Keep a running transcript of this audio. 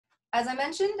As I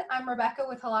mentioned, I'm Rebecca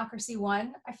with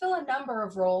HolacracyOne. I fill a number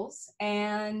of roles,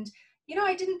 and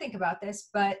I didn't think about this,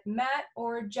 but Matt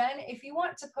or Jen, if you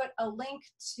want to put a link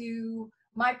to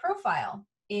my profile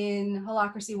in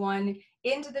HolacracyOne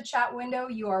into the chat window,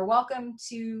 you are welcome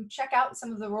to check out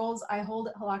some of the roles I hold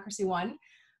at HolacracyOne.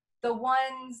 The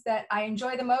ones that I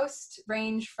enjoy the most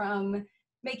range from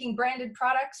making branded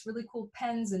products, really cool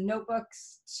pens and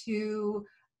notebooks, to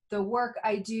the work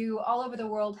I do all over the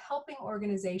world helping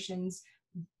organizations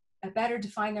better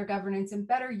define their governance and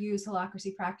better use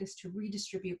Holacracy practice to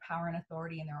redistribute power and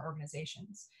authority in their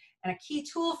organizations. And a key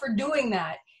tool for doing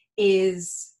that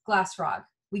is GlassFrog.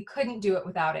 We couldn't do it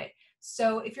without it.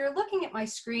 So if you're looking at my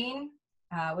screen,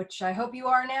 which I hope you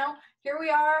are now, here we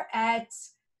are at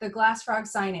the GlassFrog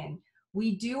sign-in.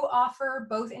 We do offer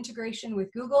both integration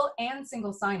with Google and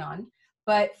single sign-on.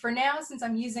 But for now, since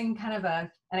I'm using kind of an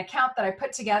account that I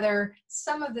put together,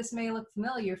 some of this may look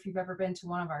familiar if you've ever been to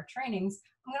one of our trainings.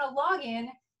 I'm going to log in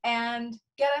and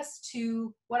get us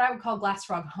to what I would call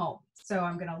GlassFrog Home. So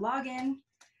I'm going to log in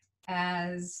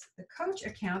as the coach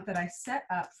account that I set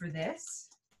up for this.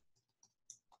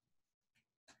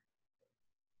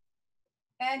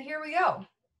 And here we go.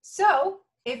 So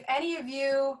if any of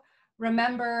you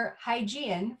remember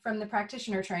Hygean from the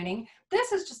practitioner training,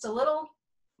 this is just a little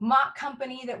mock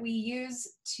company that we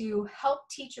use to help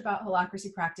teach about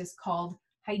Holacracy practice called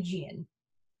Hygean.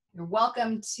 You're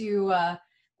welcome to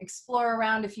explore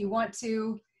around if you want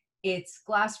to. It's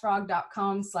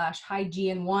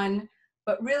glassfrog.com/Hygean1,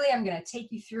 but really I'm going to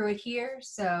take you through it here,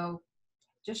 so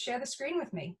just share the screen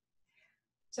with me.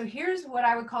 So here's what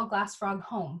I would call GlassFrog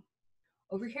Home.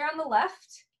 Over here on the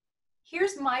left,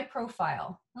 here's my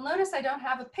profile. You'll notice I don't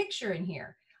have a picture in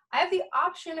here. I have the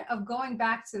option of going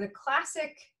back to the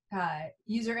classic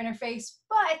user interface,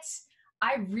 but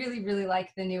I really, really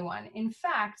like the new one. In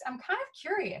fact, I'm kind of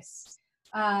curious.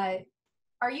 Are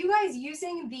you guys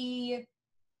using the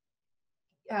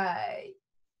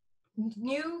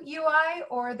new UI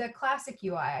or the classic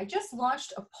UI? I just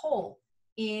launched a poll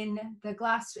in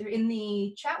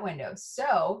the chat window.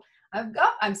 So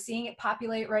I'm seeing it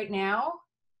populate right now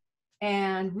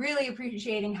and really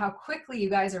appreciating how quickly you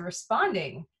guys are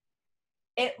responding.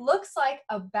 It looks like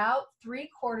about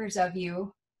 3/4 of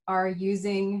you are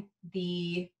using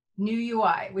the new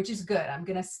UI, which is good. I'm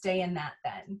going to stay in that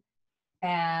then.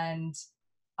 And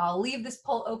I'll leave this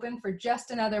poll open for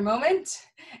just another moment.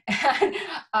 And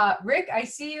Rick, I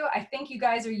see you. I think you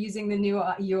guys are using the new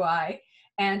UI.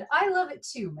 And I love it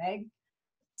too, Meg.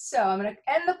 So I'm going to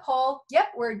end the poll.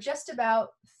 Yep, we're just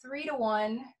about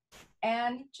 3-1.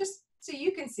 And just so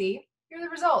you can see, here are the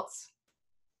results.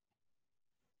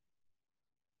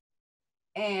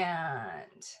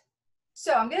 And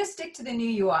so I'm going to stick to the new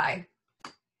UI.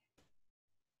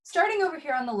 Starting over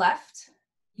here on the left,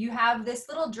 you have this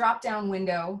little drop-down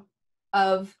window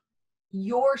of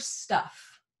your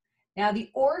stuff. Now, the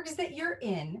orgs that you're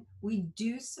in, we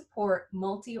do support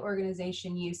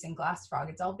multi-organization use in GlassFrog.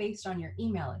 It's all based on your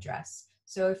email address.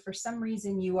 So if for some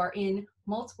reason you are in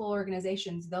multiple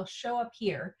organizations, they'll show up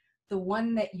here. The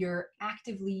one that you're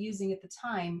actively using at the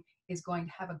time is going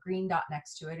to have a green dot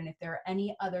next to it. And if there are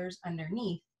any others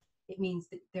underneath, it means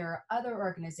that there are other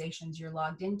organizations you're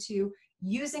logged into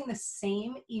using the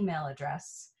same email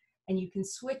address, and you can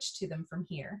switch to them from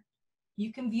here.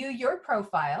 You can view your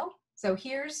profile. So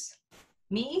here's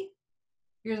me,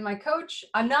 here's my coach.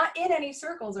 I'm not in any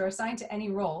circles or assigned to any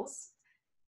roles,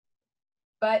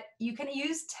 but you can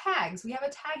use tags. We have a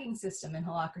tagging system in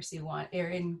HolacracyOne,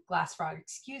 or in GlassFrog,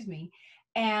 excuse me.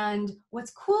 And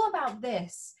what's cool about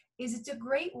this is it's a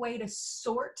great way to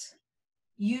sort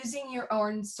using your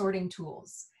own sorting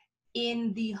tools.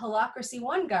 In the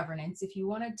HolacracyOne governance, if you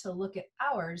wanted to look at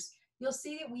ours, you'll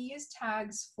see that we use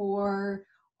tags for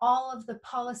all of the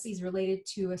policies related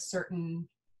to a certain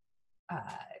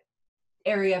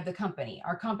area of the company,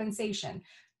 our compensation.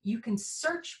 You can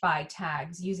search by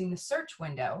tags using the search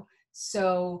window.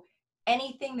 So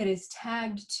anything that is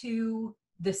tagged to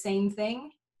the same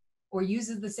thing or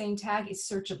uses the same tag is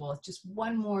searchable. It's just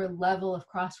one more level of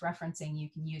cross-referencing you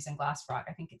can use in GlassFrog.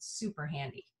 I think it's super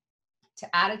handy. To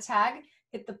add a tag,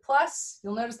 hit the plus.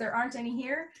 You'll notice there aren't any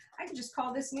here. I can just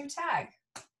call this new tag.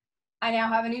 I now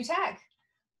have a new tag.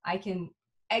 I can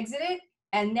exit it,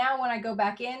 and now when I go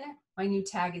back in, my new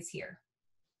tag is here.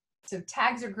 So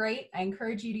tags are great. I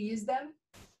encourage you to use them.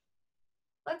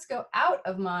 Let's go out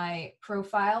of my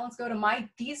profile. Let's go to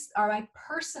these are my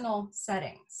personal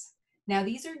settings. Now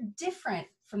these are different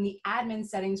from the admin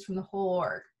settings from the whole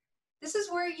org. This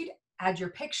is where you'd add your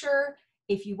picture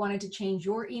if you wanted to change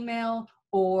your email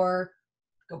or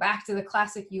go back to the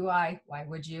classic UI. Why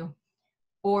would you?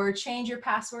 or change your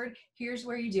password, here's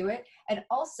where you do it. And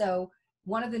also,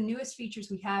 one of the newest features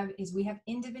we have is we have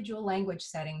individual language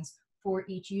settings for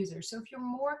each user. So if you're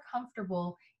more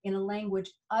comfortable in a language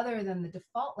other than the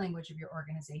default language of your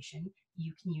organization,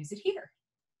 you can use it here.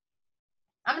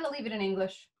 I'm going to leave it in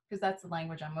English because that's the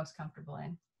language I'm most comfortable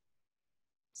in.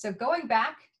 So going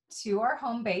back to our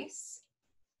home base,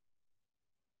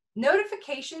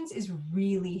 notifications is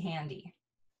really handy.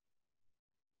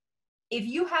 If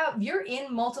you're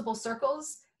in multiple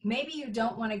circles, maybe you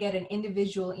don't want to get an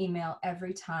individual email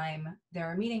every time there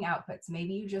are meeting outputs.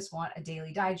 Maybe you just want a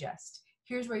daily digest.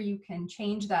 Here's where you can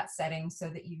change that setting so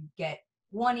that you get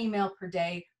one email per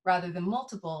day rather than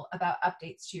multiple about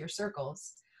updates to your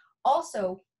circles.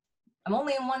 Also, I'm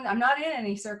not in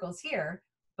any circles here,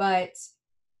 but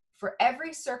for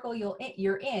every circle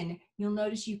you're in, you'll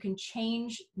notice you can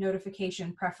change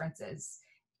notification preferences.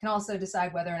 You can also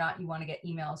decide whether or not you want to get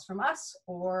emails from us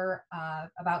or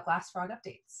about GlassFrog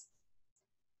updates.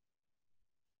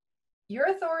 Your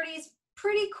authority is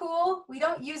pretty cool. We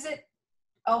don't use it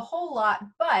a whole lot,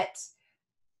 but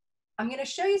I'm going to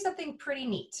show you something pretty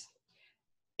neat.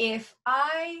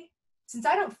 Since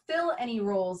I don't fill any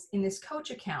roles in this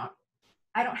coach account,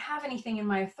 I don't have anything in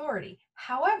my authority.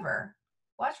 However,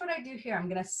 watch what I do here. I'm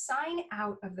going to sign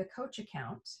out of the coach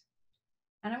account,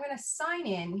 and I'm going to sign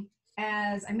in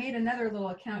as, I made another little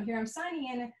account here. I'm signing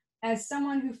in as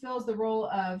someone who fills the role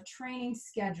of training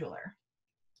scheduler.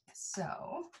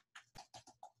 So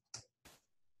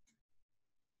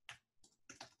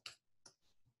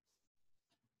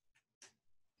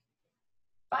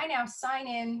if I now sign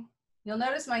in, you'll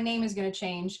notice my name is going to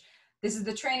change. This is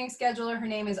the training scheduler. Her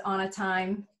name is Anna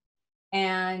Time.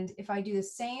 And if I do the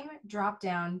same drop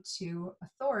down to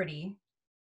authority,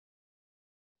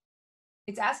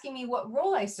 it's asking me what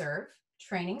role I serve,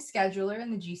 training scheduler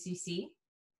in the GCC.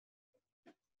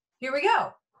 Here we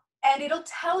go. And it'll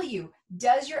tell you,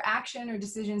 does your action or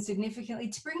decision significantly,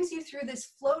 it brings you through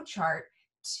this flow chart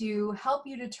to help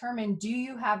you determine, do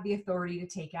you have the authority to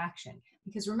take action?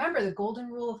 Because remember the golden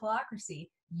rule of Holacracy,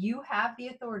 you have the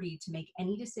authority to make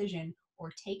any decision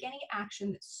or take any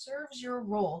action that serves your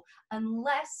role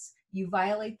unless you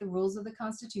violate the rules of the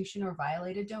Constitution or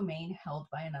violate a domain held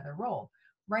by another role.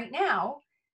 Right now,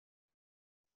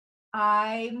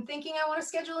 I'm thinking I want to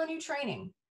schedule a new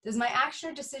training. Does my action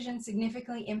or decision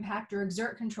significantly impact or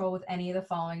exert control with any of the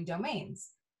following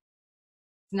domains?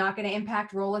 It's not going to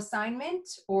impact role assignment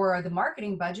or the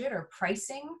marketing budget or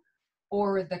pricing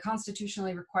or the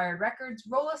constitutionally required records,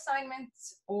 role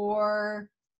assignments, or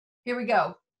here we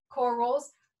go, core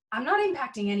roles. I'm not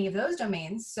impacting any of those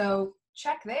domains, so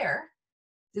check there.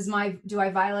 Do I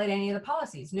violate any of the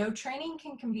policies? No training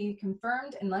can be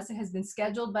confirmed unless it has been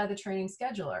scheduled by the training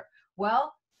scheduler.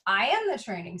 Well, I am the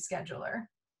training scheduler.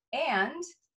 And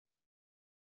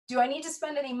do I need to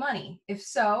spend any money? If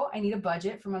so, I need a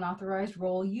budget from an authorized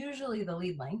role, usually the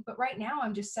lead link, but right now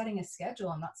I'm just setting a schedule.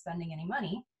 I'm not spending any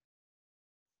money.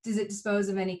 Does it dispose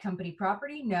of any company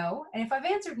property? No. And if I've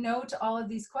answered no to all of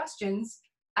these questions,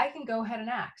 I can go ahead and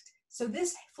act. So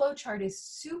this flowchart is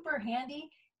super handy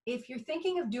if you're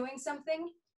thinking of doing something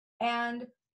and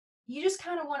you just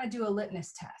kind of want to do a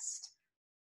litmus test.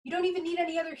 You don't even need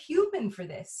any other human for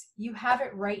this. You have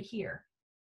it right here.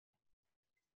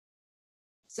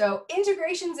 So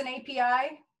integrations and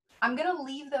API, I'm going to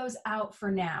leave those out for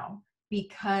now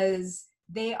because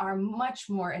they are much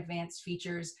more advanced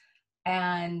features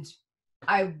and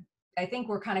I think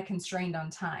we're kind of constrained on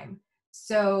time.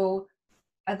 So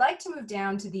I'd like to move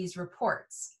down to these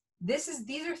reports.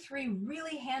 These are three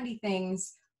really handy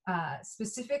things,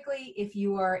 specifically if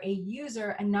you are a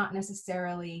user and not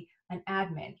necessarily an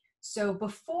admin. So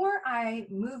before I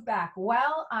move back,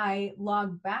 while I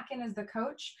log back in as the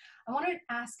coach, I want to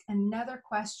ask another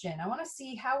question. I want to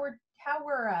see how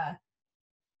we're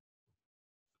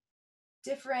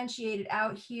differentiated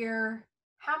out here.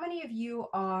 How many of you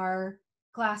are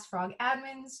GlassFrog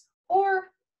admins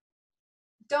or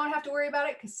don't have to worry about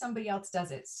it because somebody else does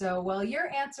it? So while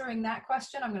you're answering that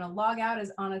question, I'm going to log out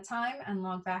as Anna Time and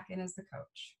log back in as the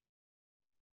coach.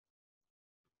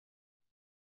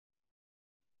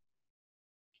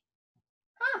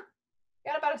 Huh,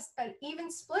 got about an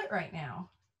even split right now.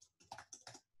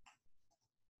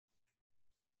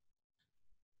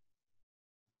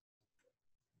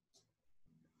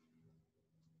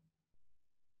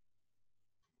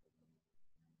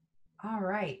 All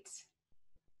right.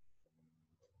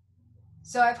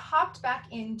 So I've hopped back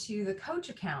into the coach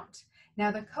account.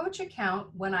 Now the coach account,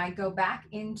 when I go back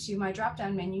into my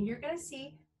drop-down menu, you're going to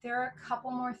see there are a couple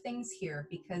more things here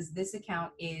because this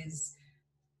account is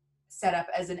set up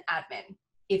as an admin.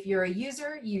 If you're a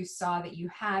user, you saw that you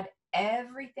had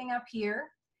everything up here.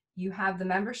 You have the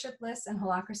membership list and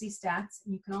Holacracy stats.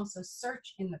 You can also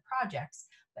search in the projects,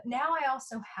 but now I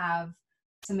also have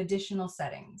some additional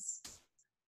settings.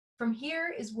 From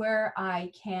here is where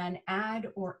I can add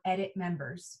or edit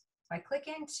members. If I click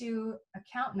into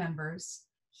account members,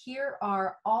 here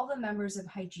are all the members of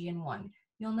HolacracyOne.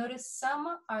 You'll notice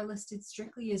some are listed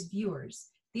strictly as viewers.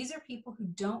 These are people who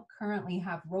don't currently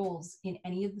have roles in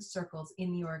any of the circles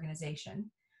in the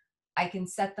organization. I can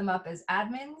set them up as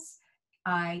admins.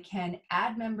 I can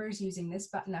add members using this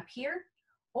button up here,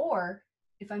 or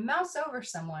if I mouse over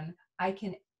someone, I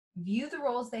can view the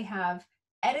roles they have,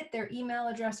 edit their email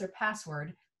address or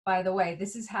password. By the way,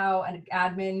 this is how an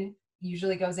admin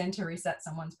usually goes in to reset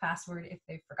someone's password if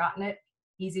they've forgotten it.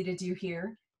 Easy to do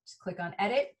here. Just click on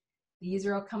edit. The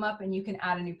user will come up and you can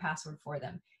add a new password for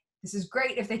them. This is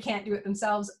great if they can't do it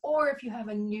themselves, or if you have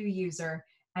a new user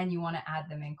and you want to add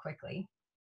them in quickly.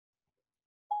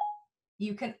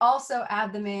 You can also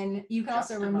add them in. You can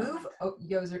also remove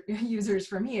users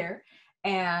from here.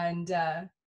 And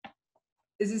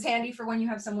this is handy for when you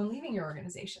have someone leaving your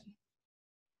organization.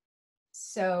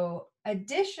 So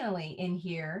additionally in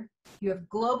here, you have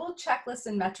global checklists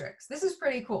and metrics. This is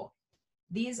pretty cool.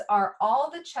 These are all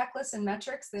the checklists and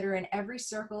metrics that are in every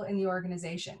circle in the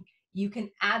organization. You can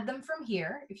add them from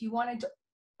here. If you wanted to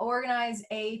organize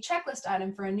a checklist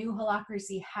item for a new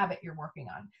Holacracy habit you're working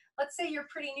on. Let's say you're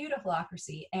pretty new to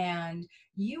Holacracy and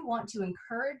you want to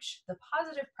encourage the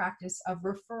positive practice of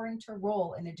referring to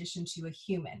role in addition to a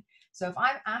human. So if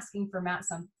I'm asking for Matt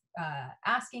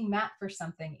for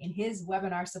something in his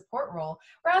webinar support role,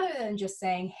 rather than just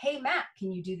saying, hey Matt,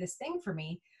 can you do this thing for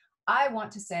me? I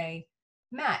want to say,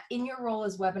 Matt, in your role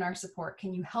as webinar support,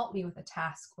 can you help me with a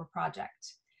task or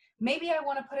project? Maybe I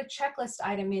want to put a checklist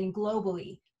item in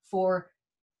globally for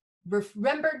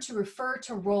remember to refer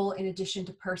to role in addition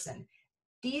to person.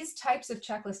 These types of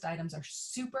checklist items are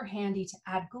super handy to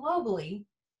add globally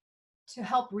to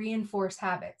help reinforce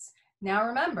habits. Now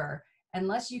remember,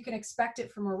 unless you can expect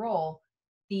it from a role,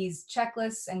 these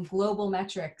checklists and global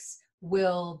metrics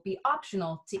will be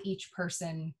optional to each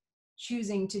person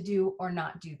choosing to do or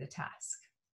not do the task.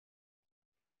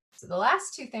 So the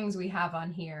last two things we have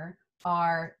on here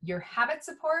are your habit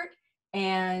support,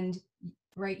 and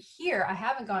right here, I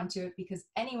haven't gone to it because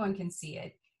anyone can see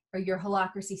it, are your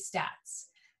Holacracy stats.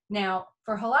 Now,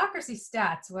 for Holacracy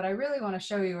stats, what I really want to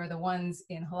show you are the ones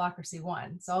in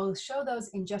HolacracyOne. So I'll show those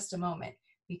in just a moment,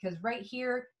 because right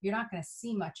here, you're not going to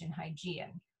see much in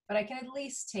HolacracyOne, but I can at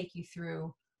least take you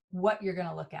through what you're going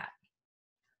to look at.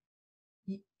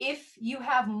 If you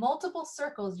have multiple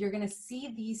circles, you're going to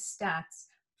see these stats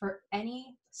for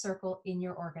any circle in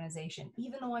your organization,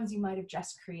 even the ones you might have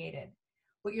just created.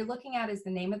 What you're looking at is the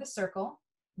name of the circle,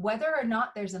 whether or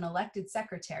not there's an elected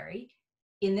secretary.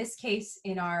 In this case,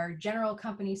 in our general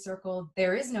company circle,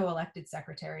 there is no elected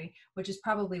secretary, which is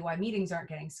probably why meetings aren't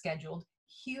getting scheduled.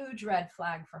 Huge red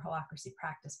flag for Holacracy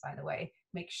practice, by the way.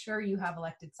 Make sure you have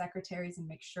elected secretaries and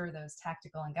make sure those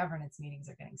tactical and governance meetings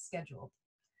are getting scheduled.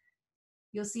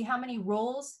 You'll see how many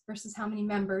roles versus how many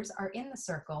members are in the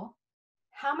circle,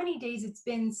 how many days it's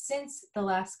been since the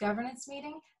last governance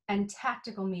meeting and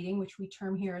tactical meeting, which we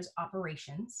term here as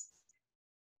operations,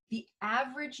 the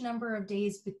average number of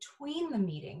days between the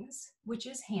meetings, which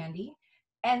is handy,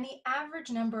 and the average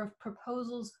number of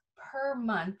proposals per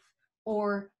month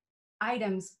or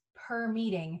items per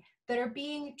meeting that are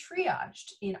being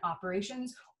triaged in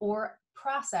operations or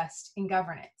processed in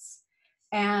governance.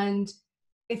 And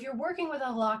if you're working with a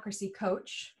Holacracy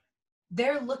coach,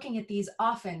 they're looking at these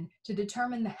often to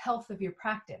determine the health of your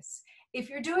practice. If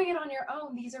you're doing it on your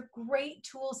own, these are great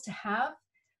tools to have.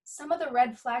 Some of the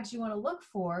red flags you want to look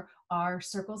for are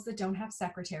circles that don't have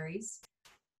secretaries,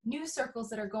 new circles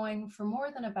that are going for more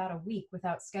than about a week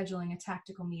without scheduling a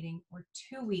tactical meeting, or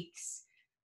 2 weeks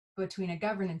between a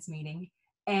governance meeting,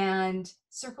 and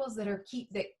circles that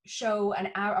show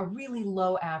a really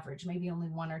low average, maybe only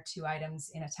 1 or 2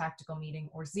 items in a tactical meeting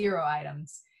or 0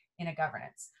 items in a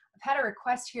governance. I've had a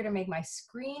request here to make my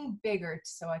screen bigger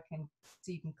so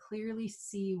you can clearly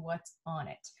see what's on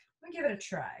it. Let me give it a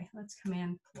try. Let's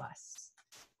Command+.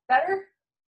 Better?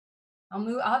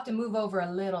 I'll have to move over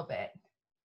a little bit,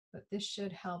 but this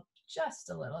should help just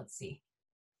a little. Let's see.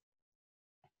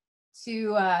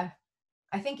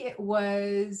 I think it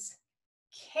was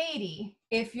Katie.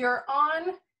 If you're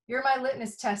my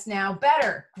litmus test now.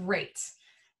 Better. Great.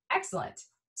 Excellent.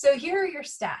 So here are your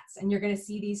stats, and you're going to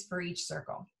see these for each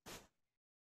circle.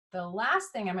 The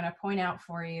last thing I'm going to point out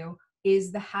for you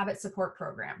is the habit support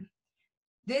program.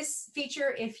 This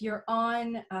feature, if you're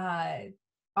on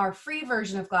our free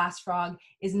version of GlassFrog,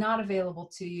 is not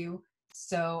available to you.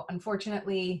 So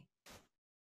unfortunately,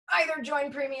 either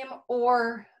join premium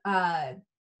or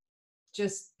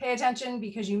just pay attention,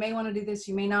 because you may want to do this,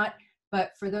 you may not.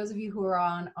 But for those of you who are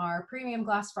on our premium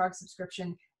GlassFrog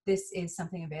subscription, this is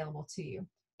something available to you.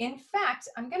 In fact,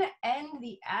 I'm going to end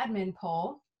the admin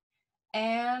poll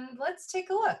and let's take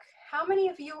a look. How many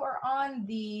of you are on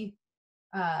the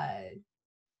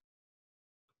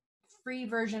free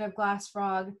version of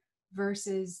GlassFrog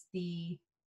versus the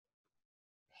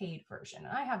paid version?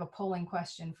 I have a polling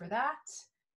question for that.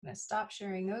 I'm going to stop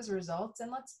sharing those results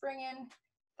and let's bring in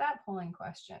that polling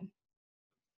question.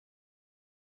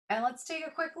 And let's take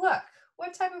a quick look.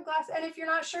 What type of glass? And if you're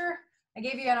not sure, I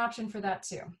gave you an option for that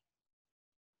too.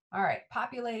 All right,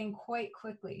 populating quite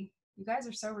quickly. You guys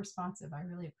are so responsive. I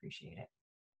really appreciate it.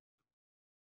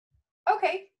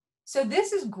 Okay, so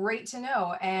this is great to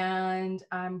know. And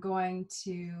I'm going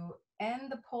to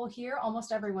end the poll here.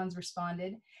 Almost everyone's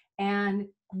responded. And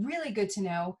really good to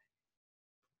know,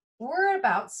 we're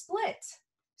about split.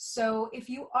 So if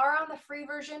you are on the free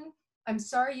version, I'm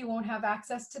sorry you won't have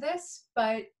access to this,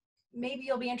 but maybe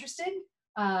you'll be interested.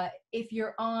 If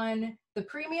you're on the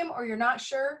premium or you're not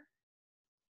sure,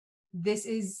 this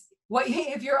is what,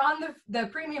 if you're on the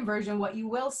premium version, what you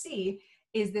will see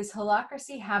is this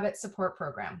Holacracy Habit Support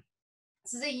Program.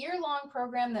 This is a year-long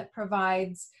program that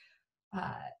provides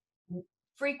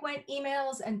frequent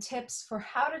emails and tips for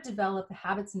how to develop the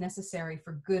habits necessary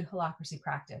for good Holacracy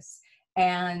practice.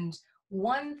 And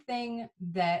one thing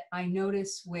that I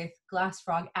notice with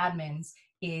GlassFrog admins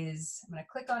is, I'm going to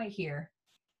click on it here,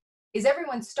 is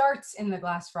everyone starts in the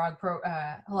GlassFrog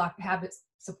Habit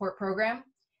Support Program,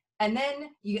 and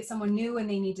then you get someone new and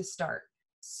they need to start.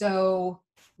 So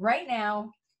right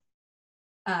now,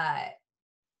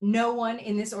 no one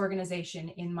in this organization,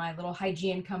 in my little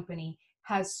hygiene company,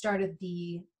 has started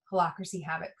the Holacracy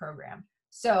Habit Program.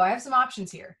 So I have some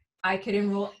options here. I could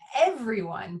enroll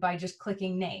everyone by just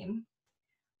clicking name.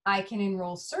 I can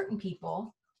enroll certain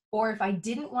people, or if I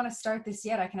didn't want to start this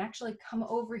yet, I can actually come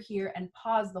over here and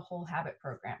pause the whole habit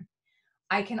program.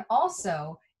 I can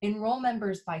also enroll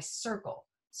members by circle.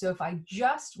 So if I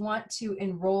just want to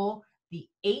enroll the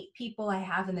 8 people I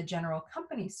have in the general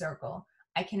company circle,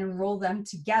 I can enroll them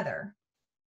together.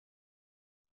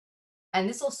 And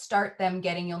this will start them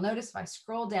getting, you'll notice if I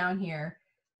scroll down here,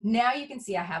 now you can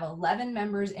see I have 11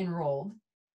 members enrolled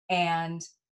and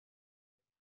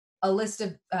a list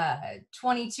of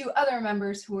 22 other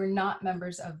members who are not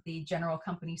members of the general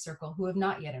company circle who have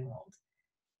not yet enrolled.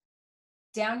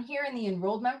 Down here in the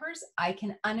enrolled members, I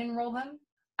can unenroll them.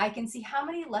 I can see how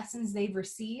many lessons they've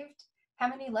received, how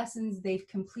many lessons they've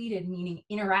completed, meaning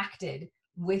interacted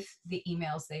with the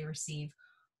emails they receive,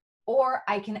 or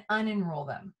I can unenroll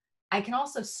them. I can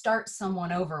also start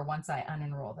someone over once I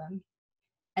unenroll them.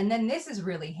 And then this is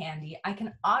really handy. I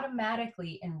can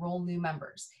automatically enroll new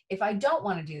members. If I don't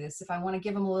want to do this, if I want to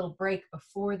give them a little break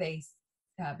before they,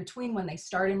 between when they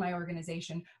start in my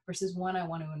organization versus when I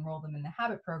want to enroll them in the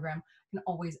habit program, I can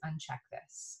always uncheck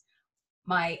this.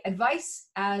 My advice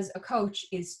as a coach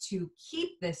is to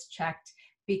keep this checked,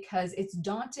 because it's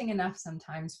daunting enough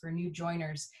sometimes for new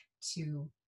joiners to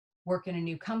work in a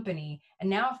new company. And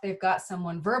now if they've got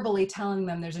someone verbally telling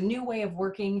them there's a new way of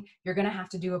working, you're going to have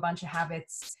to do a bunch of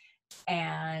habits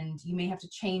and you may have to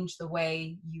change the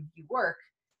way you work.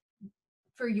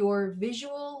 For your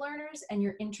visual learners and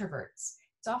your introverts,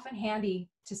 it's often handy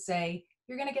to say,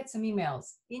 you're going to get some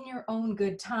emails in your own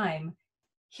good time.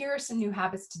 Here are some new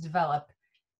habits to develop,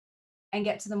 and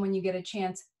get to them when you get a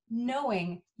chance,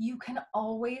 knowing you can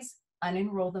always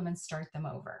unenroll them and start them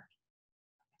over.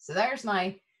 So there's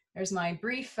my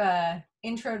brief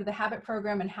intro to the habit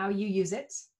program and how you use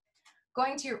it.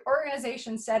 Going to your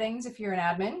organization settings if you're an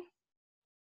admin.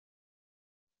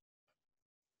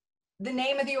 The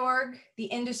name of the org, the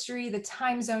industry, the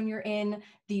time zone you're in,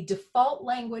 the default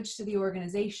language to the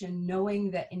organization,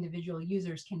 knowing that individual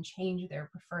users can change their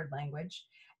preferred language.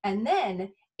 And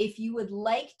then if you would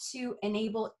like to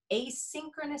enable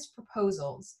asynchronous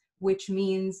proposals, which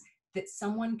means that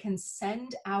someone can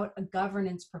send out a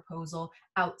governance proposal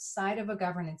outside of a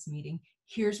governance meeting,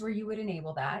 here's where you would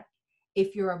enable that.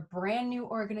 If you're a brand new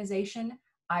organization,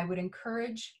 I would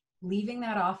encourage leaving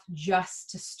that off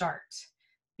just to start,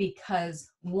 because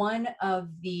one of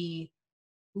the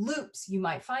loops you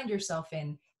might find yourself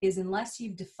in is, unless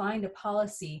you've defined a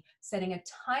policy setting a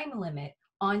time limit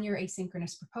on your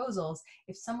asynchronous proposals,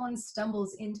 if someone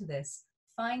stumbles into this,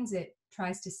 finds it,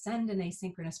 tries to send an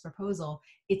asynchronous proposal,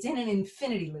 it's in an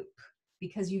infinity loop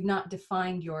because you've not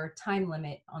defined your time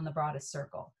limit on the broadest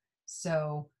circle.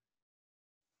 So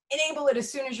enable it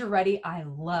as soon as you're ready. I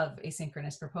love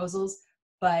asynchronous proposals,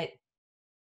 but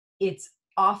it's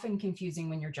often confusing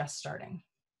when you're just starting.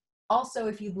 Also,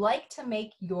 if you'd like to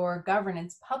make your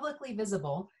governance publicly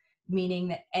visible, meaning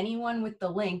that anyone with the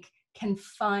link can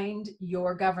find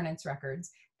your governance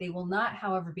records, they will not,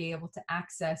 however, be able to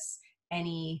access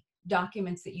any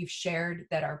documents that you've shared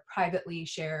that are privately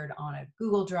shared on a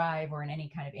Google Drive or in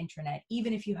any kind of intranet.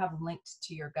 Even if you have linked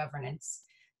to your governance,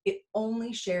 it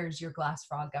only shares your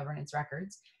GlassFrog governance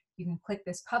records. You can click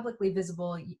this publicly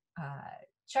visible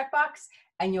checkbox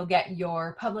and you'll get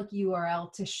your public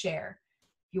URL to share.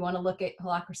 If you want to look at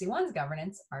HolacracyOne's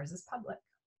governance, ours is public.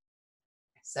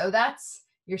 So that's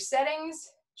your settings.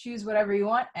 Choose whatever you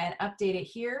want and update it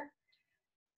here.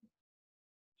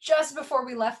 Just before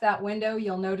we left that window,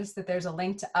 you'll notice that there's a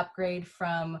link to upgrade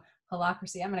from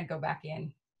Holacracy. I'm going to go back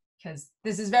in because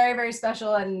this is very, very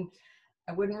special and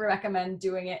I wouldn't recommend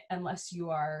doing it unless you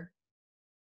are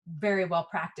very well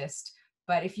practiced.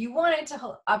 But if you wanted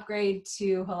to upgrade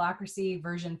to Holacracy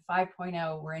version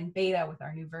 5.0, we're in beta with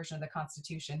our new version of the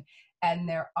Constitution, and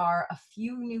there are a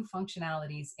few new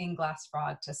functionalities in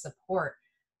GlassFrog to support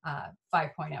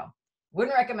 5.0.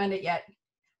 Wouldn't recommend it yet.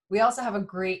 We also have a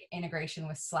great integration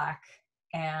with Slack,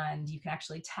 and you can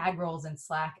actually tag roles in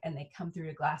Slack and they come through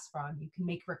to GlassFrog. You can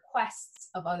make requests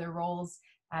of other roles,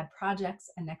 add projects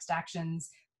and next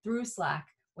actions through Slack,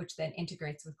 which then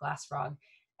integrates with GlassFrog.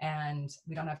 And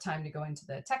we don't have time to go into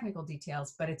the technical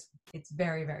details, but it's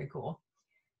very, very cool.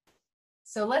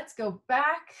 So let's go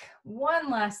back. One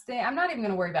last thing. I'm not even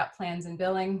going to worry about plans and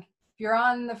billing. If you're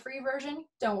on the free version,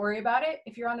 don't worry about it.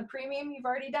 If you're on the premium, you've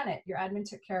already done it. Your admin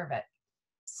took care of it.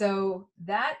 So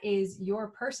that is your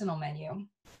personal menu.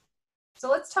 So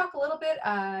let's talk a little bit.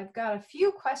 I've got a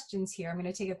few questions here. I'm going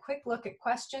to take a quick look at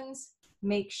questions,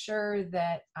 make sure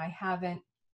that I haven't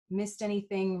missed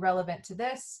anything relevant to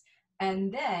this.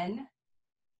 And then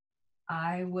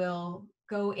I will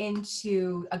go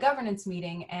into a governance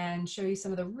meeting and show you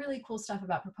some of the really cool stuff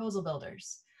about proposal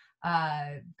builders.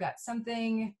 Got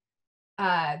something,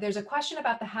 there's a question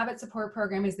about the habit support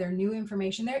program. Is there new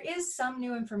information? There is some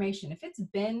new information. If it's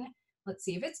been, let's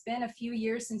see, if it's been a few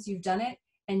years since you've done it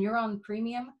and you're on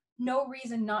premium, no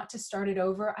reason not to start it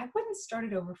over. I wouldn't start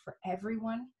it over for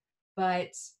everyone,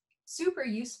 but super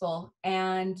useful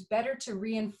and better to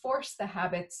reinforce the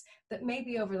habits that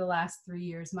maybe over the last 3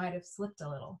 years might have slipped a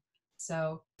little.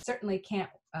 So certainly can't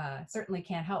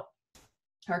help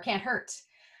or can't hurt.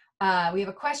 We have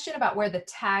a question about where the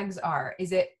tags are. Is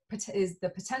the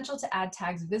potential to add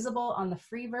tags visible on the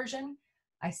free version?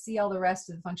 I see all the rest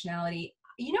of the functionality.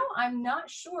 You know, I'm not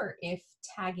sure if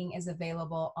tagging is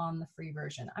available on the free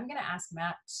version. I'm going to ask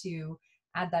Matt to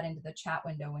add that into the chat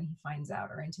window when he finds out,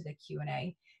 or into the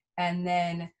Q&A. And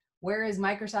then where is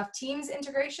Microsoft Teams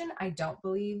integration? I don't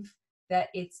believe that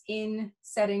it's in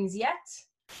settings yet.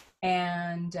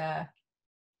 And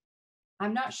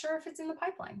I'm not sure if it's in the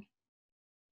pipeline.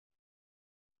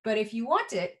 But if you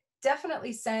want it,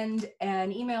 definitely send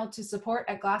an email to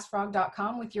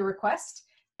support@glassfrog.com with your request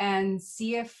and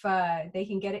see if they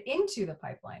can get it into the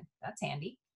pipeline. That's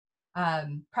handy.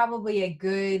 Probably a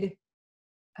good,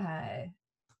 a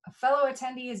fellow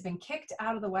attendee has been kicked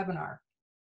out of the webinar.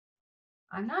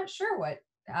 I'm not sure what,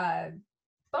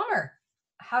 bummer.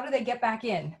 How do they get back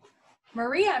in?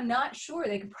 Maria, I'm not sure.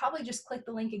 They could probably just click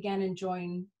the link again and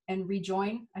join and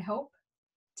rejoin, I hope.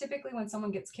 Typically when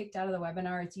someone gets kicked out of the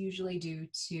webinar, it's usually due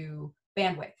to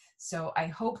bandwidth. So I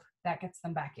hope that gets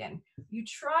them back in. You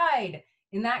tried.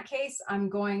 In that case, I'm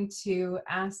going to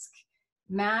ask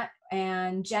Matt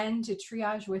and Jen to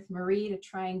triage with Marie to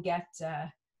try and get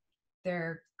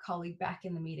their colleague back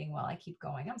in the meeting while I keep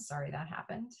going. I'm sorry that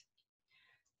happened.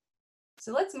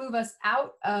 So let's move us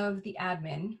out of the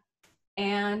admin,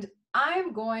 and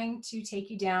I'm going to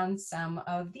take you down some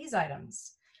of these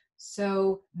items.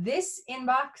 So this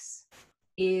inbox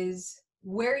is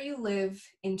where you live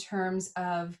in terms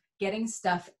of getting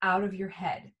stuff out of your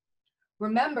head.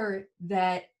 Remember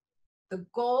that the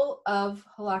goal of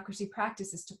Holacracy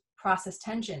practice is to process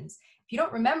tensions. If you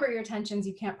don't remember your tensions,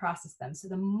 you can't process them. So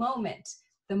the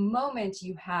moment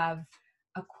you have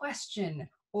a question,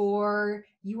 or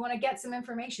you want to get some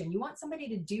information, you want somebody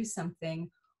to do something,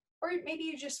 or maybe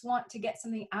you just want to get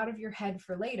something out of your head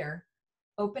for later,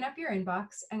 open up your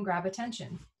inbox and grab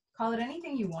attention. Call it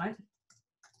anything you want.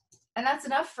 And that's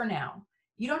enough for now.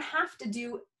 You don't have to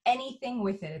do anything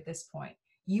with it at this point.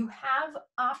 You have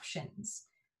options.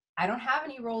 I don't have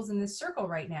any roles in this circle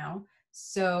right now,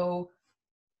 so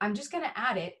I'm just going to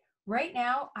add it. Right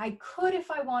now, I could, if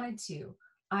I wanted to,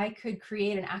 I could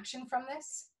create an action from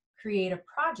this, create a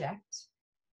project,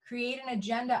 create an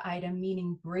agenda item,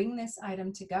 meaning bring this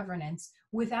item to governance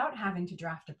without having to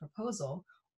draft a proposal,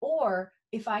 Or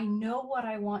if I know what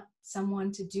I want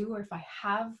someone to do, or if I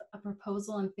have a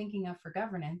proposal I'm thinking of for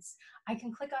governance, I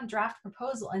can click on draft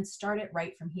proposal and start it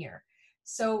right from here.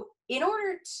 So in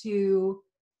order to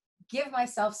give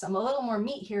myself a little more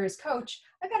meat here as coach,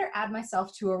 I better add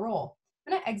myself to a role.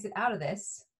 I'm gonna exit out of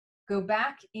this, go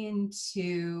back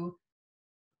into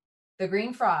the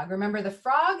green frog. Remember, the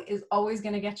frog is always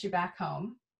gonna get you back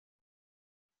home.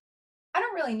 I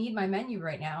don't really need my menu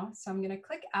right now, so I'm gonna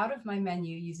click out of my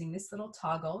menu using this little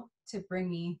toggle to bring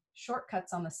me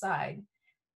shortcuts on the side.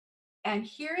 And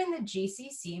here in the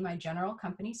GCC, my general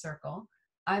company circle,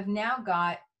 I've now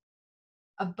got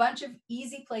a bunch of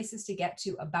easy places to get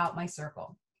to about my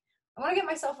circle. I wanna get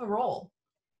myself a role.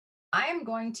 I am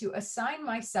going to assign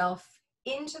myself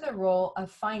into the role of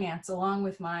finance along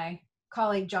with my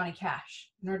colleague, Johnny Cash.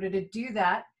 In order to do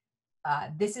that,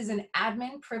 this is an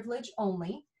admin privilege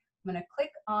only. I'm gonna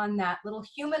click on that little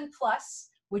human plus,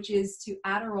 which is to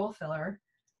add a role filler.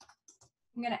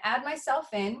 I'm gonna add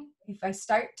myself in. If I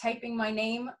start typing my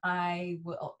name,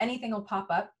 anything will pop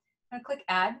up. I'm gonna click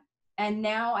add, and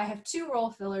now I have 2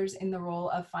 role fillers in the role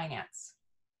of finance.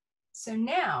 So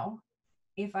now,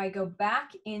 if I go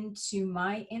back into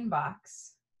my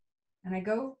inbox and I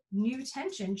go new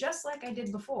tension, just like I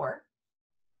did before,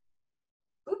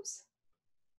 oops,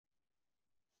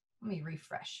 let me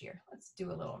refresh here. Let's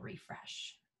do a little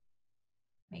refresh.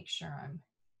 Make sure I'm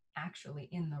actually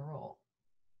in the role.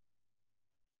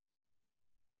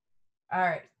 All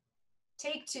right,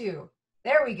 take 2.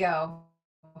 There we go.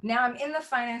 Now I'm in the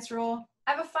finance role.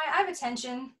 I have a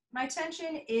tension. My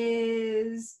tension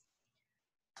is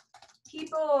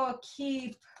people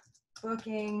keep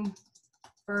booking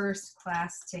first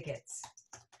class tickets.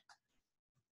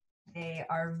 They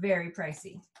are very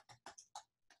pricey.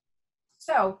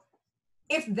 So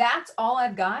if that's all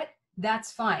I've got,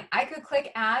 that's fine. I could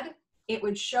click add, it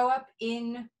would show up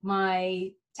in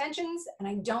my tensions, and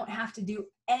I don't have to do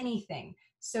anything.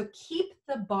 So keep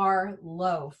the bar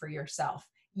low for yourself.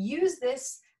 Use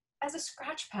this as a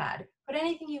scratch pad. Put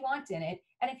anything you want in it,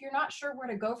 and if you're not sure where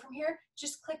to go from here,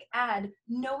 just click add,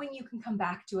 knowing you can come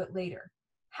back to it later.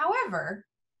 However,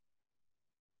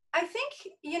 I think,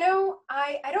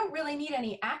 I don't really need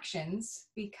any actions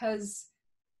because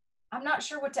I'm not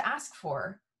sure what to ask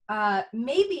for.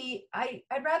 Maybe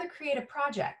I'd rather create a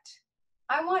project.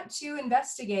 I want to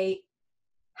investigate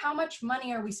how much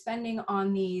money are we spending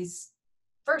on these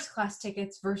first class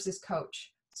tickets versus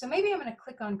coach. So maybe I'm gonna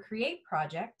click on create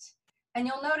project, and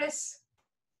you'll notice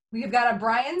we've got a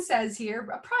Brian says here,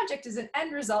 a project is an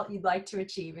end result you'd like to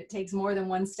achieve. It takes more than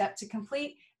one step to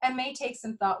complete and may take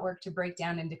some thought work to break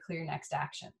down into clear next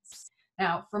actions.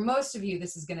 Now, for most of you,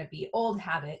 this is gonna be old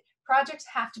habit. Projects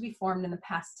have to be formed in the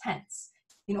past tense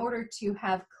in order to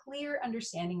have clear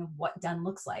understanding of what done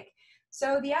looks like.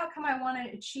 So the outcome I want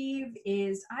to achieve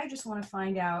is I just want to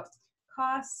find out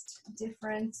cost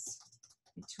difference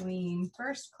between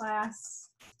first class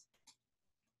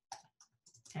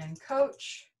and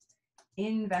coach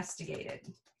investigated.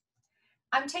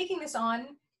 I'm taking this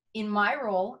on in my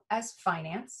role as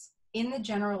finance in the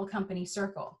general company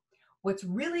circle. What's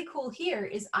really cool here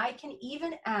is I can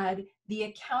even add the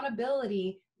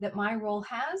accountability that my role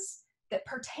has that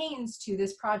pertains to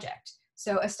this project.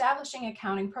 So establishing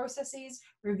accounting processes,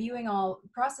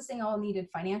 processing all needed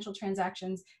financial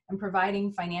transactions, and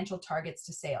providing financial targets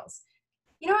to sales.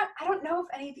 You know what? I don't know if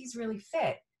any of these really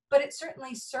fit, but it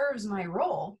certainly serves my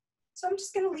role. So I'm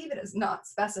just going to leave it as not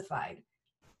specified.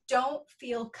 Don't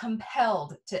feel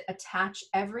compelled to attach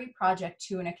every project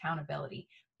to an accountability.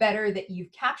 Better that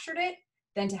you've captured it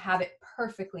than to have it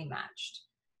perfectly matched.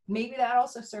 Maybe that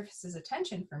also surfaces a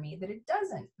tension for me that it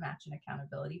doesn't match an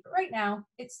accountability, but right now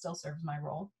it still serves my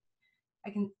role.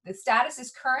 The status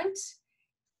is current.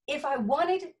 If I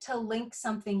wanted to link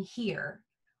something here,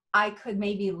 I could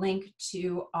maybe link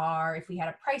to if we had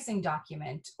a pricing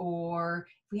document, or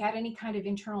if we had any kind of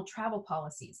internal travel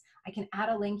policies, I can add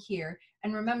a link here.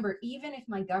 And remember, even if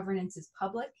my governance is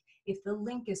public, if the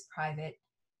link is private,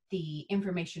 the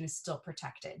information is still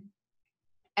protected.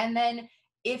 And then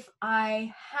if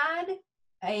I had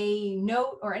a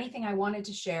note or anything I wanted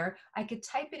to share, I could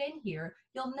type it in here.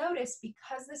 You'll notice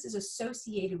because this is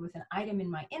associated with an item in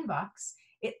my inbox,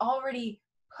 it already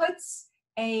puts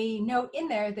a note in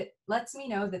there that lets me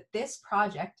know that this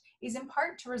project is in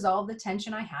part to resolve the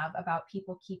tension I have about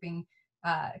people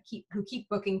who keep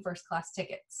booking first class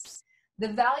tickets.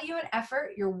 The value and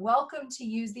effort, you're welcome to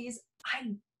use these.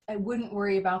 I wouldn't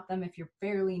worry about them if you're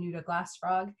fairly new to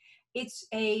GlassFrog. It's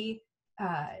a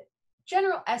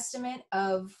general estimate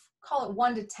of, call it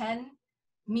 1 to 10,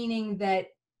 meaning that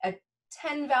a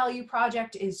 10 value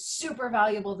project is super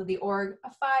valuable to the org.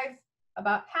 A 5,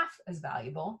 about half as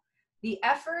valuable. The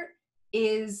effort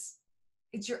is,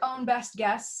 it's your own best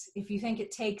guess. If you think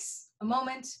it takes a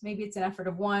moment, maybe it's an effort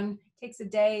of 1, takes a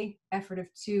day, effort of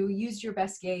 2, use your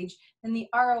best gauge, then the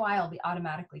ROI will be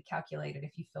automatically calculated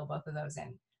if you fill both of those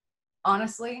in.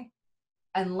 Honestly,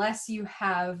 unless you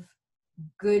have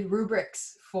good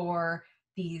rubrics for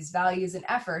these values and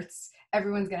efforts,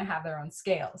 everyone's going to have their own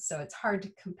scales. So it's hard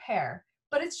to compare,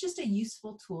 but it's just a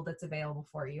useful tool that's available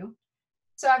for you.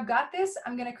 So I've got this.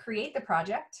 I'm going to create the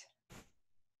project.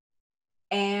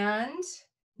 And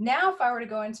now if I were to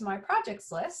go into my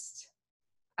projects list,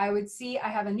 I would see I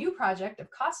have a new project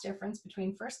of cost difference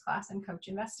between first class and coach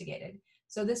investigated.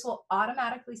 So this will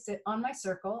automatically sit on my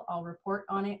circle. I'll report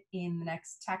on it in the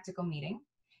next tactical meeting.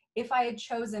 If I had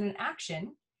chosen an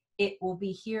action, it will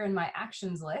be here in my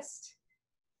actions list.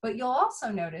 But you'll also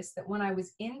notice that when I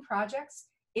was in projects,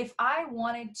 if I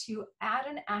wanted to add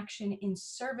an action in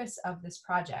service of this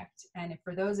project, and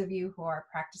for those of you who are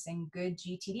practicing good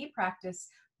GTD practice,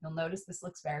 you'll notice this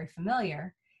looks very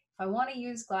familiar. If I want to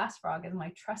use GlassFrog as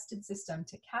my trusted system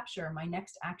to capture my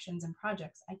next actions and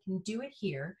projects, I can do it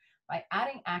here by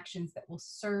adding actions that will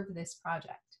serve this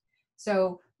project.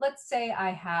 So let's say I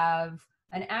have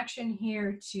an action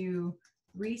here to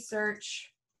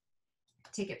research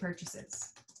ticket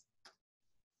purchases.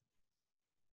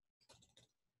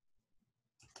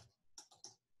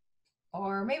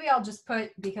 Or maybe I'll just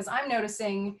put, because I'm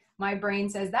noticing my brain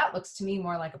says that looks to me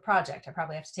more like a project. I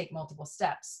probably have to take multiple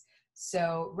steps.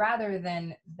 So rather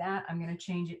than that, I'm going to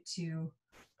change it to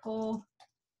pull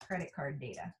credit card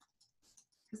data,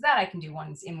 because that I can do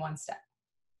in one step.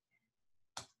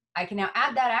 I can now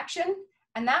add that action,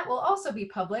 and that will also be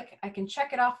public. I can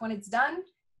check it off when it's done,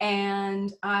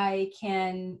 and I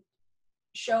can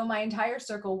show my entire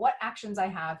circle what actions I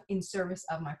have in service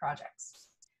of my projects.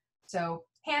 So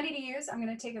handy to use. I'm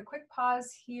going to take a quick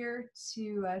pause here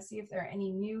to see if there are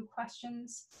any new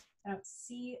questions. I don't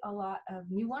see a lot of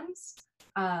new ones.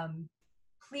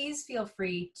 Please feel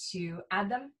free to add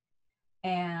them.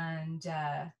 And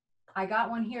I got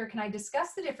one here. Can I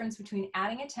discuss the difference between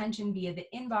adding attention via the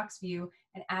inbox view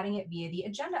and adding it via the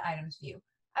agenda items view?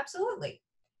 Absolutely.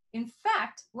 In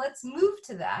fact, let's move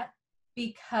to that,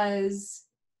 because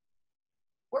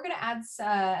we're going to add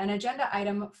an agenda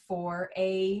item for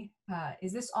a,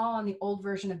 is this all on the old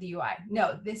version of the UI?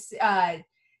 No, this,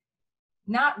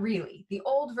 not really. The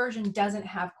old version doesn't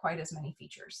have quite as many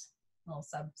features. A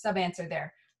little sub answer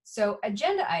there. So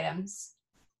agenda items,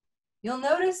 you'll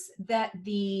notice that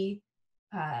the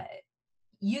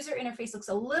user interface looks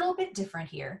a little bit different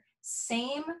here.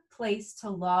 Same place to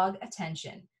log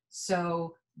attention.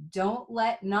 So don't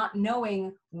let not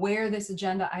knowing where this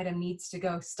agenda item needs to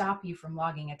go stop you from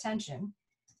logging attention.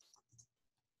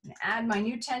 And add my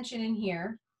new tension in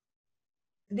here.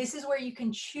 This is where you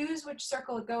can choose which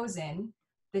circle it goes in,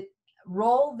 the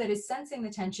role that is sensing the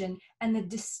tension, and the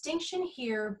distinction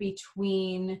here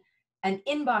between an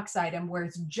inbox item where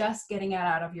it's just getting it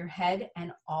out of your head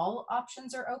and all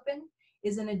options are open,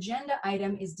 is an agenda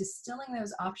item is distilling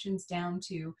those options down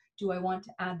to, do I want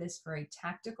to add this for a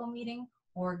tactical meeting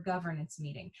or governance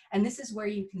meeting? And this is where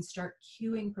you can start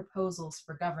queuing proposals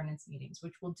for governance meetings,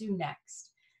 which we'll do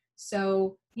next.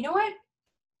 So you know what?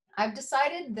 I've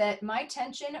decided that my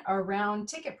tension around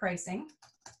ticket pricing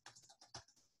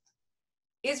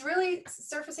is really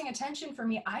surfacing attention for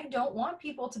me. I don't want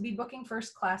people to be booking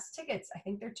first class tickets. I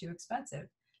think they're too expensive.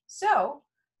 So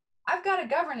I've got a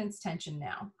governance tension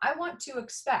now. I want to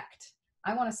expect,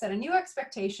 I want to set a new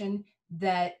expectation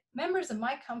that members of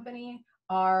my company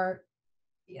are,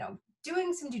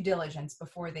 doing some due diligence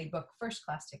before they book first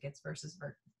class tickets versus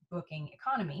booking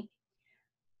economy.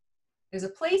 There's a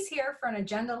place here for an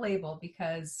agenda label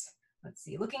because, let's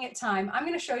see, looking at time, I'm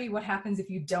going to show you what happens if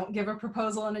you don't give a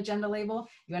proposal an agenda label.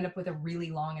 You end up with a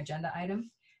really long agenda item.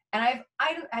 And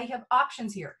I have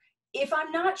options here. If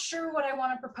I'm not sure what I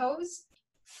want to propose,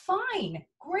 fine,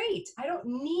 great. I don't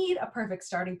need a perfect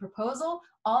starting proposal.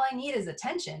 All I need is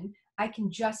attention. I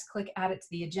can just click add it to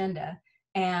the agenda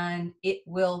and it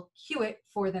will queue it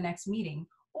for the next meeting.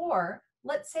 Or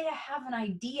let's say I have an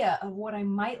idea of what I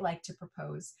might like to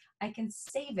propose. I can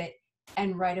save it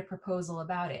and write a proposal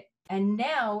about it. And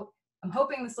now, I'm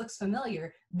hoping this looks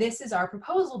familiar, this is our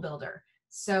proposal builder.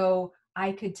 So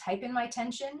I could type in my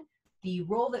tension, the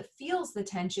role that feels the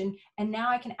tension, and now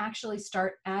I can actually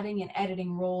start adding and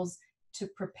editing roles to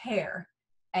prepare.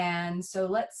 And so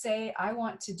let's say I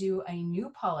want to do a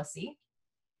new policy,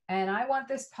 and I want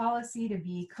this policy to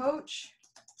be coach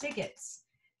tickets.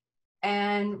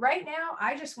 And right now,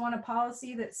 I just want a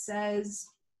policy that says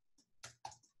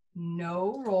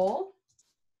no role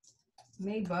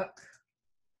may book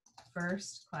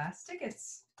first class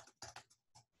tickets.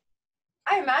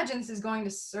 I imagine this is going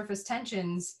to surface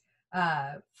tensions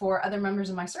for other members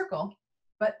of my circle,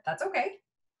 but that's okay.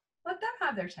 Let them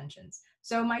have their tensions.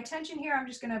 So my tension here, I'm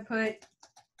just going to put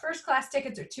first class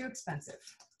tickets are too expensive.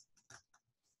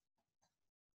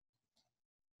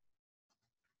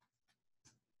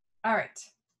 All right.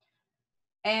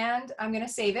 And I'm going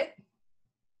to save it.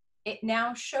 It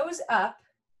now shows up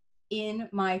in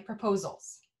my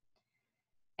proposals.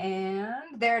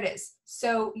 And there it is.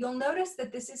 So you'll notice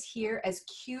that this is here as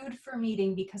queued for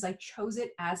meeting because I chose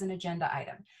it as an agenda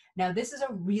item. Now, this is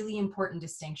a really important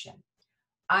distinction.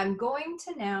 I'm going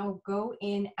to now go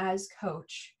in as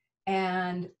coach.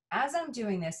 And as I'm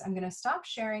doing this, I'm going to stop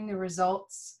sharing the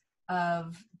results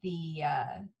of the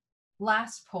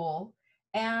last poll.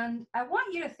 And I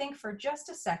want you to think for just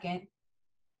a second,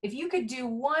 if you could do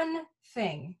one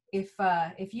thing, if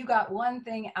you got one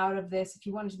thing out of this, if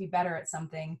you wanted to be better at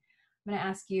something, I'm going to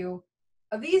ask you,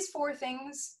 of these 4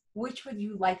 things, which would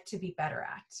you like to be better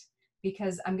at?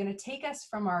 Because I'm going to take us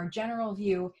from our general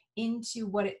view into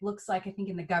what it looks like, I think,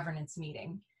 in the governance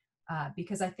meeting.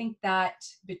 Because I think that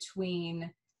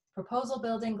between proposal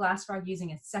building, GlassFrog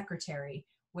using a secretary,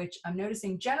 which I'm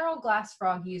noticing general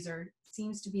GlassFrog user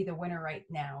seems to be the winner right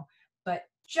now, but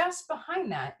just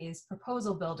behind that is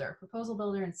proposal builder. Proposal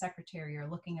builder and secretary are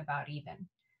looking about even.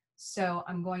 So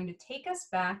I'm going to take us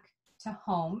back to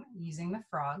home using the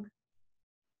frog.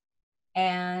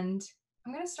 And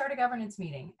I'm going to start a governance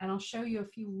meeting. And I'll show you a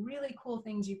few really cool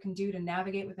things you can do to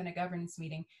navigate within a governance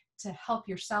meeting to help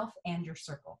yourself and your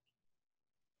circle.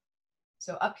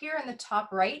 So up here in the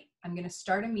top right, I'm going to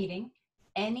start a meeting.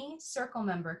 Any circle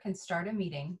member can start a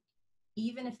meeting,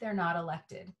 even if they're not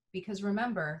elected. Because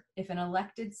remember, if an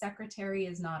elected secretary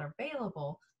is not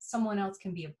available, someone else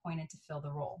can be appointed to fill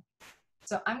the role.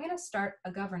 So I'm going to start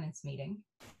a governance meeting,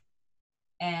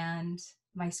 and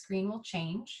my screen will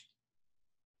change.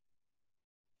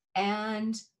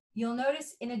 And you'll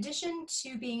notice, in addition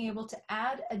to being able to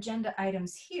add agenda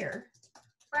items here,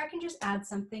 where I can just add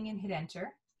something and hit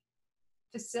enter,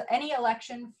 any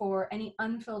election for any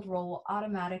unfilled role will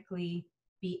automatically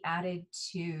be added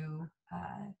to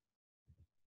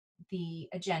the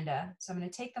agenda. So I'm going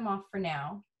to take them off for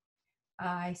now.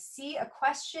 I see a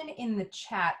question in the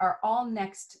chat. Are all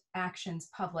next actions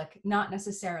public? Not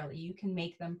necessarily. You can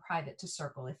make them private to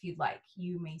circle if you'd like.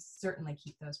 You may certainly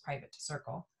keep those private to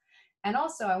circle. And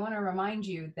also, I want to remind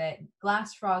you that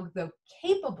GlassFrog, though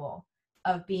capable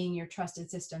of being your trusted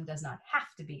system, does not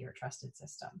have to be your trusted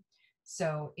system.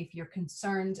 So if you're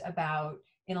concerned about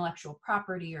intellectual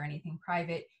property or anything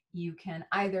private, you can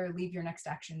either leave your next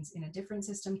actions in a different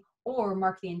system or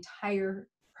mark the entire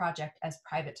project as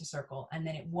private to circle, and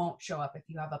then it won't show up if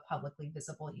you have a publicly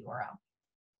visible URL.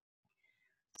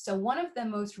 So one of the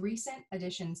most recent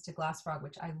additions to GlassFrog,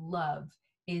 which I love,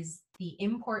 is the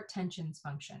import tensions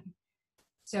function.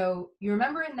 So you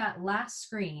remember in that last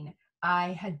screen,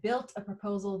 I had built a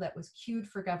proposal that was queued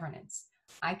for governance.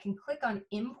 I can click on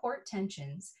import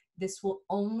tensions. This will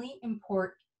only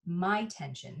import my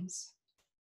tensions.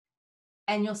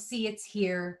 And you'll see it's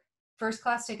here. First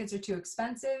class tickets are too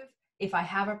expensive. If I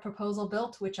have a proposal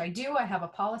built, which I do, I have a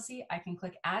policy, I can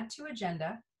click add to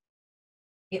agenda.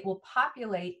 It will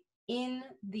populate in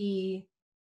the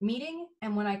meeting.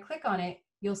 And when I click on it,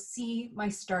 you'll see my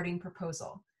starting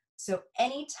proposal. So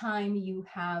anytime you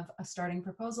have a starting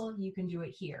proposal, you can do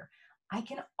it here. I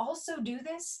can also do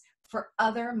this for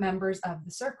other members of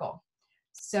the circle.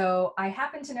 So I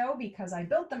happen to know, because I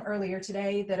built them earlier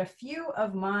today, that a few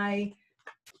of my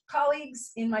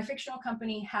colleagues in my fictional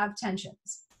company have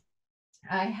tensions.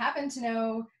 I happen to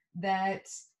know that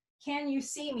Can You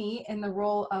See Me, in the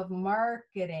role of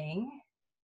marketing,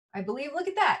 I believe, look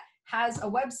at that, has a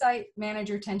website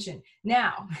manager tension.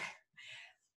 Now,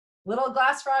 little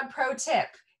GlassFrog pro tip.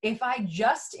 If I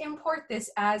just import this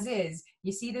as is,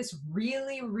 you see this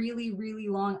really, really, really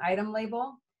long item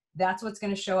label? That's what's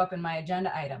going to show up in my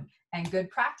agenda item. And good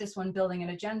practice when building an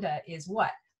agenda is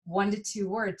what? 1 to 2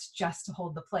 words just to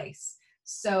hold the place.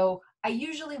 So I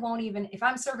usually won't even, if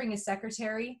I'm serving as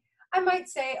secretary, I might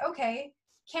say, okay,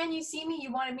 can you see me?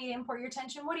 You wanted me to import your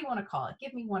tension. What do you want to call it?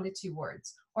 Give me 1 to 2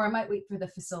 words. Or I might wait for the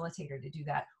facilitator to do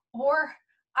that. Or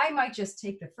I might just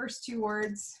take the first 2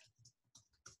 words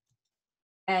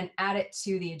and add it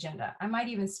to the agenda. I might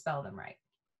even spell them right.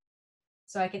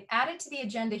 So I can add it to the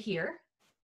agenda here.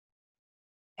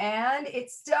 And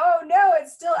it's still, oh no, it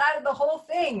still added the whole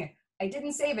thing. I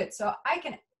didn't save it. So I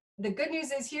can, the good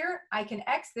news is here, I can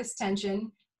X this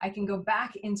tension. I can go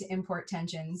back into import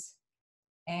tensions.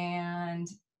 And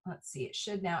let's see, it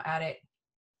should now add it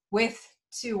with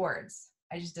 2 words.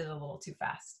 I just did it a little too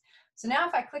fast. So now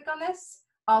if I click on this,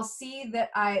 I'll see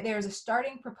that there's a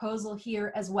starting proposal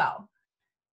here as well.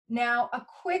 Now, a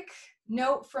quick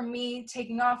note from me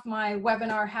taking off my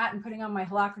webinar hat and putting on my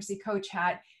Holacracy Coach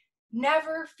hat: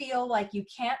 never feel like you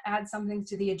can't add something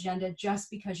to the agenda just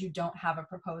because you don't have a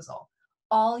proposal.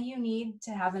 All you need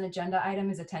to have an agenda item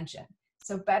is attention.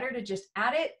 So better to just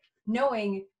add it,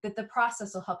 knowing that the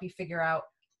process will help you figure out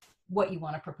what you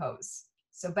want to propose.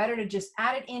 So better to just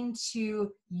add it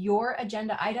into your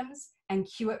agenda items and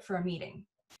queue it for a meeting.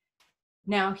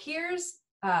 Now here's,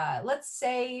 let's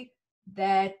say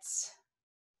that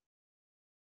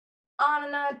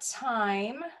Anna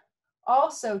Time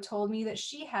also told me that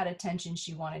she had attention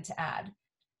she wanted to add,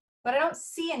 but I don't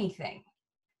see anything.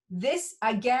 This,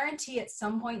 I guarantee at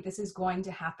some point this is going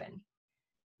to happen.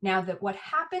 Now that what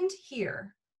happened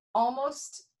here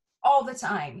almost all the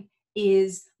time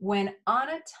is when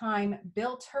Anna Time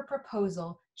built her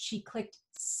proposal, she clicked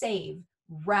save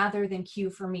rather than queue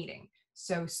for meeting.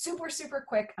 So super, super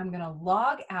quick, I'm gonna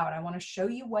log out. I wanna show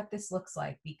you what this looks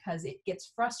like because it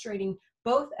gets frustrating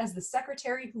both as the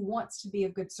secretary who wants to be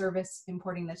of good service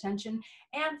importing the attention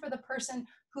and for the person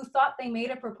who thought they made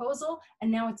a proposal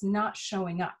and now it's not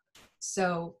showing up.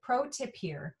 So pro tip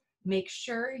here, make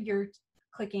sure you're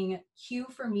clicking queue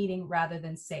for meeting rather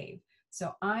than save.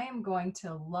 So I am going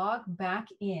to log back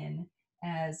in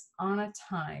as Anna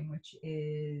Time, which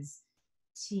is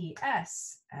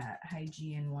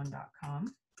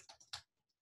ts@hygieneone.com.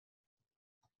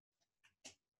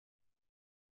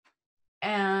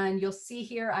 And you'll see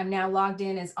here, I'm now logged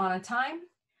in as Anna Time.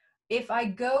 If I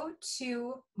go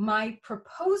to my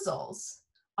proposals,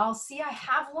 I'll see I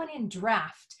have one in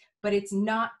draft, but it's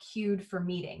not queued for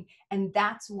meeting. And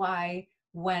that's why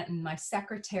when my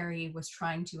secretary was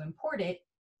trying to import it,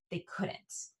 they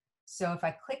couldn't. So if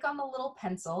I click on the little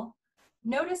pencil,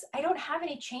 notice I don't have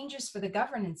any changes for the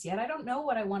governance yet. I don't know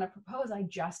what I want to propose. I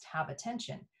just have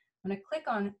attention. I'm going to click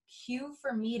on queue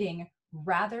for meeting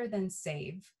rather than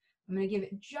save. I'm going to give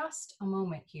it just a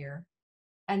moment here.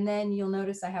 And then you'll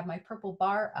notice I have my purple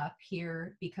bar up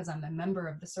here because I'm a member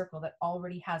of the circle that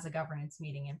already has a governance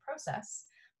meeting in process.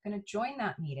 I'm going to join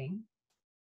that meeting.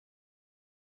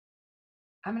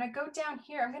 I'm going to go down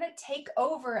here. I'm going to take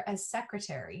over as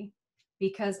secretary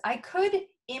because I could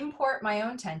import my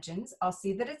own tensions. I'll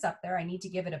see that it's up there. I need to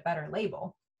give it a better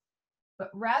label.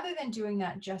 But rather than doing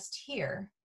that just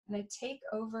here, I'm going to take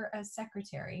over as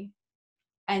secretary.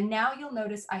 And now you'll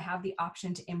notice I have the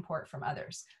option to import from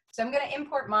others. So I'm going to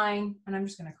import mine, and I'm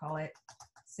just going to call it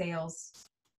sales.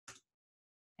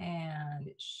 And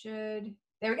it should,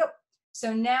 there we go.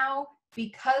 So now,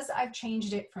 because I've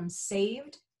changed it from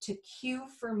saved to queue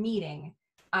for meeting,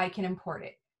 I can import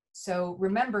it. So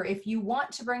remember, if you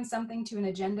want to bring something to an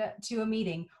agenda, to a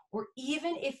meeting, or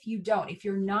even if you don't, if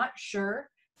you're not sure,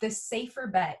 the safer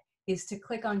bet is to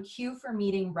click on queue for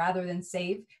meeting rather than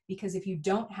save, because if you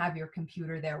don't have your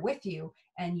computer there with you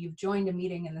and you've joined a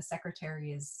meeting and the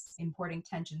secretary is importing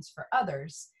tensions for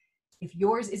others, if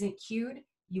yours isn't queued,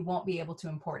 you won't be able to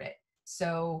import it.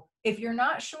 So if you're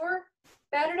not sure,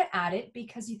 better to add it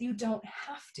because you don't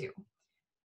have to.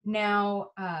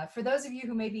 Now, for those of you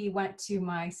who maybe went to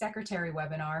my secretary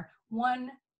webinar,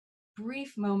 one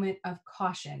brief moment of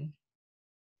caution.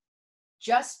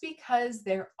 Just because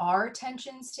there are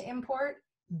tensions to import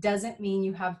doesn't mean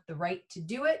you have the right to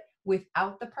do it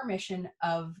without the permission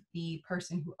of the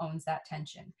person who owns that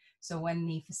tension. So when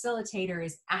the facilitator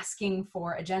is asking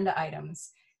for agenda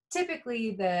items,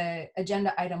 typically the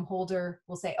agenda item holder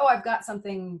will say, oh, I've got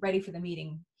something ready for the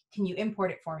meeting. Can you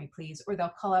import it for me, please? Or they'll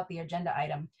call out the agenda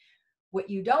item. What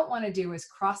you don't want to do is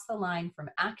cross the line from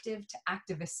active to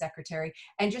activist secretary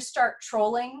and just start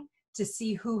trolling to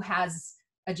see who has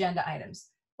agenda items.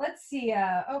 Let's see.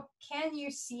 Oh, can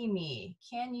you see me?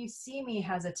 Can you see me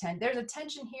has a there's a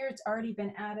tension here. It's already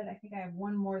been added. I think I have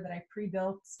one more that I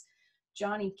pre-built.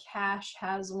 Johnny Cash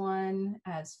has one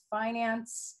as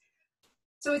finance.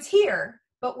 So it's here,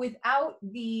 but without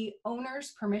the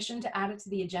owner's permission to add it to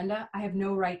the agenda, I have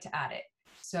no right to add it.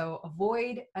 So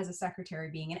avoid, as a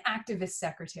secretary, being an activist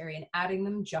secretary and adding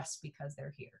them just because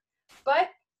they're here. But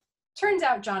turns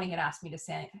out Johnny had asked me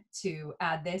to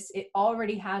add this. It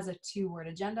already has a 2-word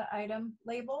agenda item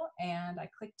label, and I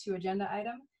click to agenda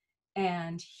item,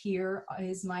 and here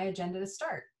is my agenda to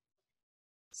start.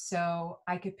 So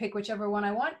I could pick whichever one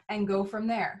I want and go from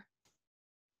there.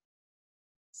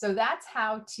 So that's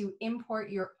how to import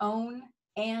your own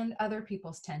and other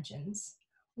people's tensions.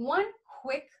 One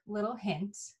quick little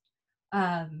hint,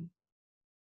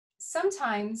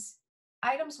 sometimes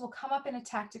items will come up in a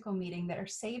tactical meeting that are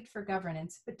saved for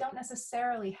governance, but don't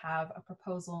necessarily have a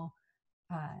proposal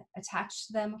attached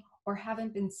to them or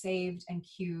haven't been saved and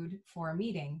queued for a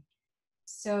meeting.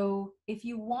 So if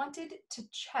you wanted to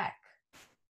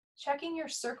checking your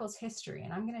circle's history,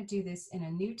 and I'm going to do this in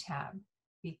a new tab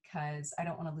because I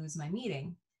don't want to lose my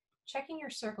meeting. Checking your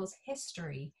circle's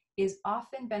history is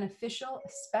often beneficial,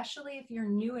 especially if you're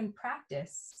new in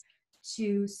practice,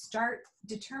 to start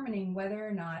determining whether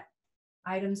or not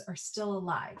items are still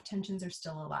alive, tensions are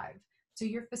still alive. So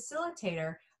your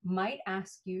facilitator might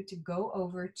ask you to go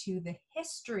over to the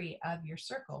history of your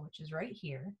circle, which is right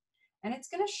here, and it's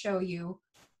going to show you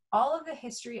all of the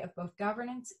history of both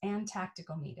governance and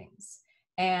tactical meetings.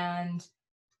 And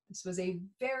this was a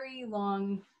very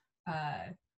long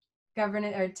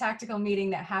governance or tactical meeting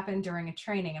that happened during a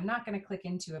training. I'm not going to click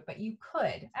into it, but you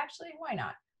could. Actually, why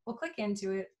not? We'll click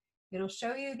into it. It'll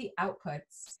show you the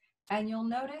outputs, and you'll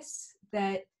notice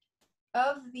that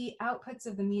of the outputs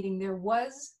of the meeting, there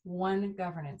was one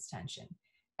governance tension.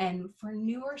 And for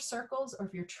newer circles, or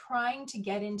if you're trying to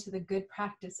get into the good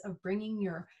practice of bringing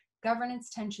your governance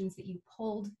tensions that you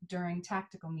pulled during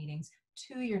tactical meetings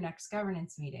to your next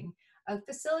governance meeting, a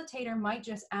facilitator might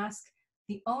just ask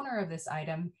the owner of this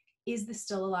item, is this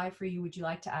still alive for you? Would you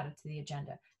like to add it to the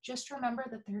agenda? Just remember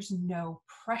that there's no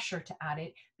pressure to add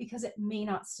it because it may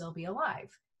not still be alive.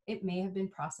 It may have been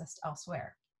processed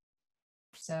elsewhere.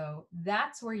 So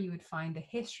that's where you would find the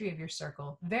history of your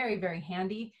circle. Very, very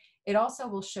handy. It also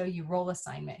will show you role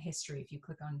assignment history. If you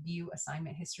click on view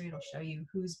assignment history, it'll show you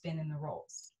who's been in the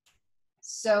roles.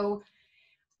 So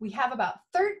we have about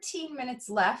 13 minutes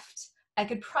left. I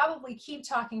could probably keep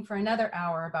talking for another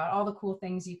hour about all the cool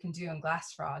things you can do in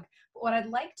GlassFrog, but what I'd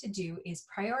like to do is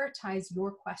prioritize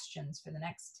your questions for the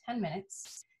next 10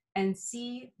 minutes and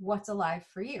see what's alive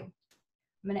for you.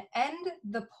 I'm going to end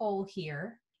the poll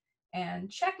here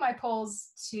and check my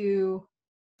polls to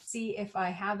see if I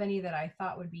have any that I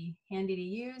thought would be handy to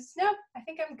use. Nope, I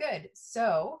think I'm good.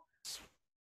 So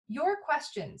your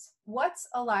questions, what's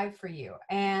alive for you?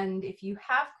 And if you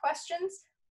have questions,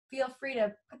 feel free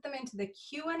to put them into the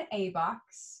Q&A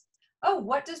box. Oh,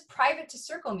 what does private to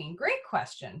circle mean? Great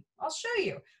question. I'll show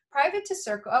you. Private to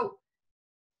circle. Oh,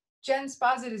 Jen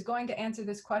Sposit is going to answer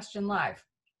this question live.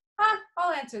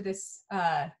 I'll answer this,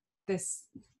 this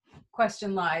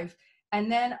question live. And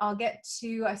then I'll get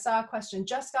to, I saw a question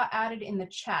just got added in the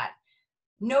chat.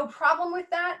 No problem with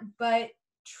that, but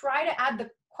try to add the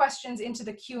questions into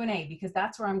the Q&A because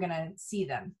that's where I'm going to see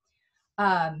them.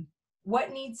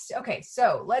 What needs to, okay,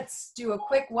 so let's do a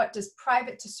quick, what does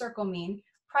private to circle mean?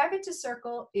 Private to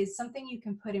circle is something you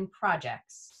can put in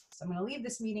projects. So I'm going to leave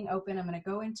this meeting open. I'm going to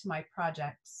go into my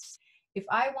projects. If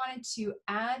I wanted to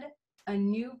add a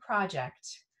new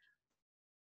project,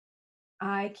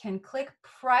 I can click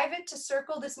private to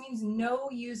circle. This means no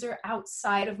user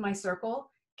outside of my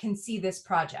circle can see this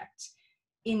project.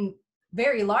 In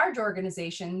very large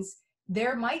organizations,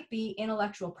 there might be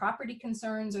intellectual property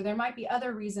concerns, or there might be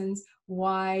other reasons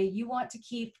why you want to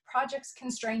keep projects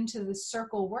constrained to the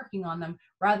circle working on them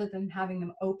rather than having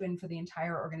them open for the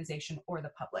entire organization or the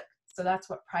public. So that's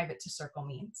what private to circle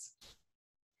means.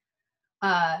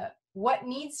 What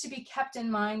needs to be kept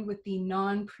in mind with the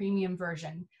non-premium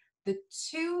version? The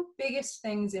two biggest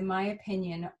things, in my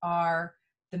opinion, are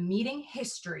the meeting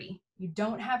history. You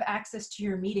don't have access to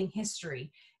your meeting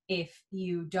history if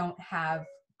you don't have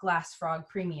GlassFrog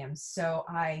premiums. So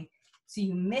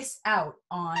you miss out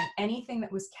on anything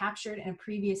that was captured in a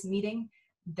previous meeting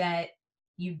that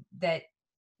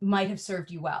might have served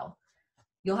you well.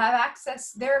 You'll have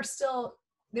access. There's still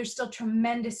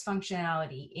tremendous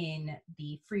functionality in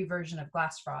the free version of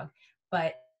GlassFrog,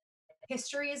 but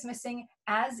history is missing,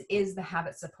 as is the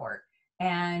habit support.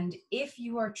 And if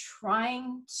you are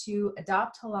trying to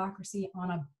adopt Holacracy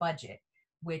on a budget,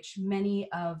 which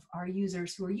many of our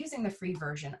users who are using the free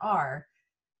version are,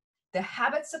 the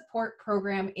habit support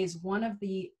program is one of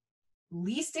the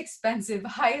least expensive,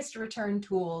 highest return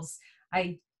tools.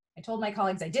 I told my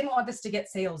colleagues I didn't want this to get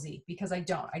salesy because I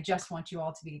don't. I just want you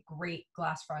all to be great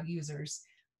GlassFrog users.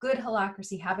 Good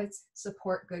Holacracy habits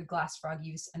support good GlassFrog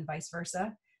use and vice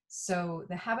versa. So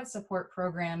the habit support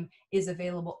program is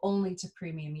available only to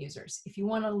premium users. If you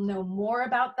want to know more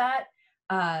about that,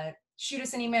 shoot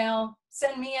us an email,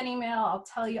 send me an email. I'll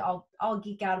tell you, I'll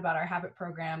geek out about our habit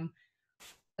program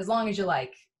as long as you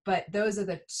like. But those are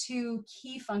the two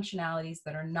key functionalities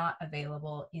that are not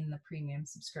available in the premium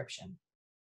subscription.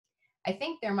 I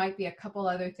think there might be a couple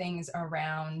other things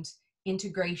around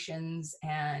integrations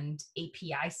and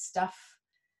API stuff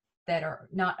that are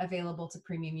not available to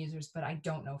premium users, but I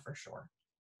don't know for sure.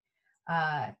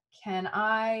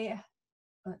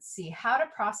 Let's see, how to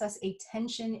process a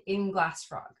tension in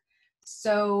GlassFrog.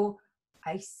 So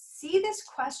I see this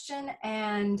question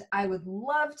and I would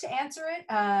love to answer it.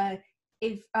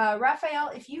 If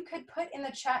Raphael, if you could put in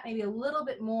the chat maybe a little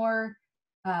bit more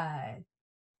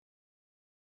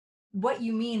what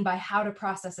you mean by how to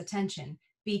process attention,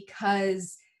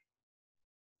 because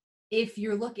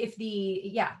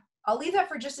I'll leave that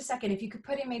for just a second. If you could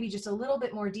put in maybe just a little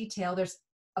bit more detail,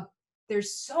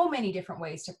 there's so many different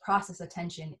ways to process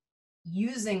attention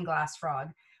using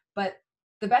GlassFrog, but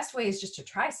the best way is just to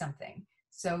try something.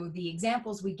 So the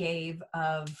examples we gave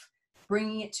of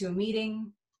bringing it to a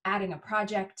meeting, adding a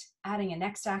project, adding a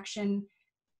next action.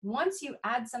 Once you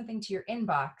add something to your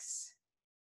inbox,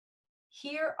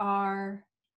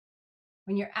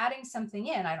 when you're adding something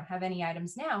in, I don't have any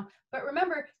items now, but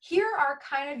remember, here are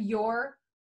kind of your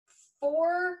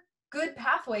 4 good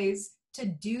pathways to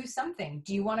do something.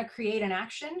 Do you want to create an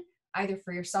action either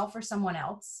for yourself or someone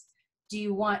else? Do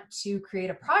you want to create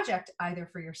a project either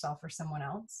for yourself or someone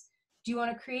else? Do you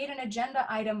want to create an agenda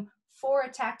item for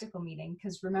a tactical meeting?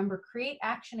 Because remember, create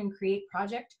action and create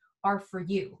project are for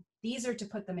you. These are to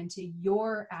put them into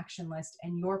your action list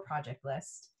and your project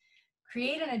list.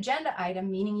 Create an agenda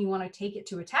item, meaning you want to take it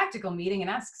to a tactical meeting and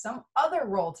ask some other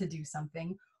role to do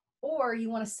something, or you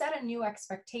want to set a new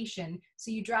expectation, so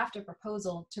you draft a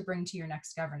proposal to bring to your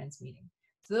next governance meeting.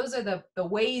 So those are the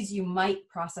ways you might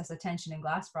process attention in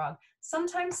GlassFrog.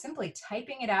 Sometimes simply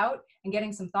typing it out and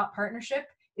getting some thought partnership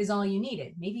is all you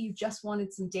needed. Maybe you just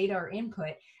wanted some data or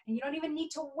input and you don't even need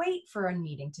to wait for a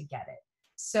meeting to get it.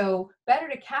 So better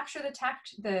to capture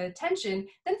the attention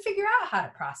than figure out how to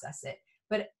process it.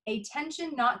 But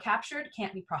attention not captured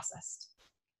can't be processed.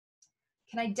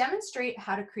 Can I demonstrate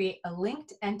how to create a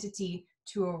linked entity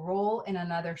to a role in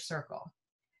another circle?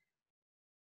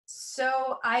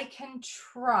 So I can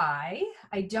try.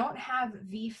 I don't have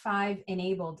V5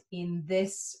 enabled in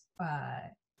this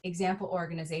example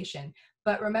organization,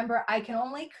 but remember, I can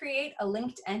only create a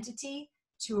linked entity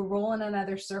to a role in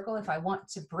another circle if I want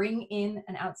to bring in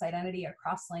an outside entity, a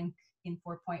cross-link in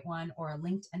 4.1 or a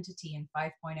linked entity in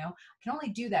 5.0. I can only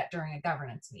do that during a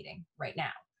governance meeting right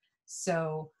now.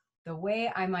 So the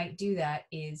way I might do that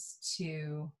is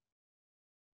to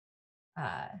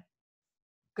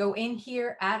go in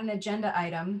here, add an agenda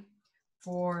item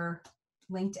for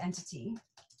linked entity.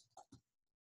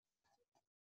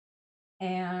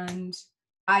 And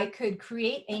I could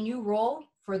create a new role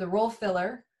for the role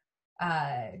filler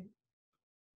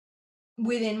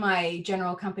within my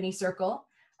general company circle.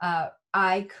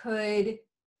 I could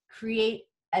create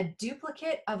a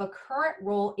duplicate of a current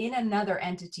role in another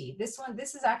entity. This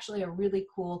is actually a really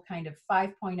cool kind of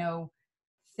 5.0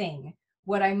 thing.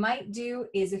 What I might do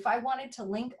is, if I wanted to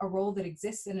link a role that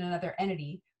exists in another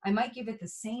entity, I might give it the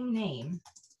same name,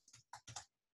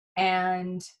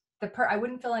 and I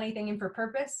wouldn't fill anything in for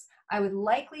purpose. I would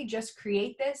likely just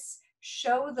create this,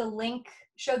 show the link,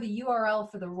 show the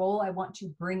URL for the role I want to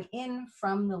bring in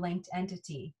from the linked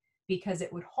entity, because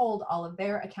it would hold all of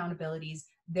their accountabilities,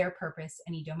 their purpose,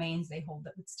 any domains they hold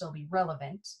that would still be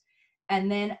relevant. And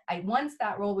then once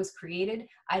that role was created,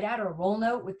 I'd add a role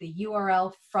note with the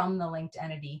URL from the linked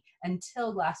entity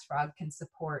until GlassFrog can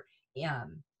support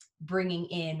bringing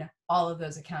in all of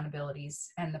those accountabilities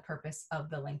and the purpose of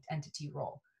the linked entity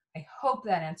role. I hope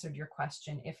that answered your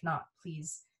question. If not,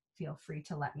 please feel free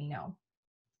to let me know.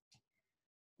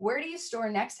 Where do you store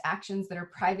next actions that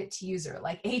are private to user,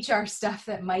 like HR stuff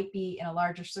that might be in a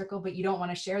larger circle, but you don't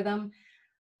want to share them?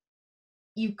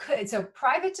 You could, so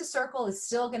private to circle is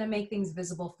still going to make things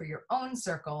visible for your own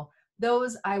circle.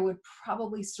 Those I would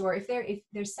probably store, if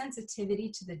there's sensitivity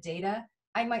to the data,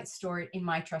 I might store it in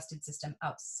my trusted system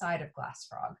outside of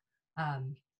GlassFrog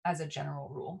as a general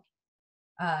rule.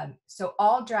 So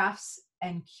all drafts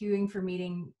and queuing for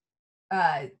meeting.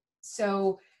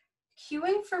 So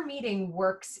queuing for meeting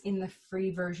works in the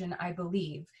free version, I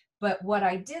believe. But what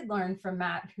I did learn from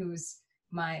Matt, who's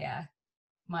my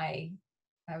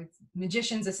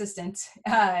magician's assistant,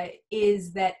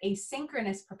 is that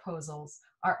asynchronous proposals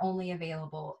are only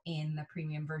available in the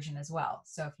premium version as well.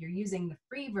 So if you're using the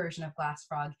free version of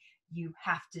GlassFrog, you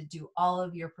have to do all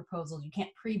of your proposals. You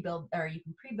can't pre-build, or you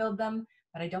can pre-build them,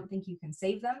 but I don't think you can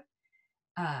save them.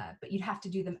 But you'd have to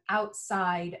do them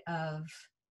outside of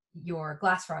your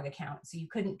GlassFrog account. So you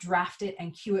couldn't draft it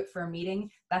and queue it for a meeting.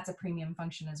 That's a premium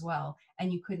function as well.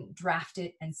 And you couldn't draft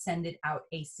it and send it out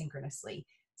asynchronously.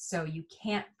 So you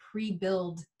can't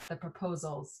pre-build the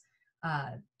proposals.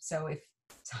 So if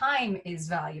time is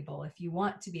valuable, if you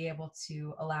want to be able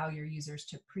to allow your users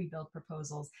to pre-build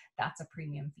proposals, that's a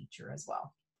premium feature as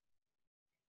well.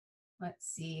 Let's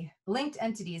see. Linked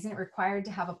entity, isn't it required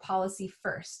to have a policy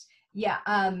first? Yeah,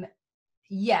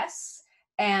 yes.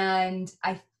 And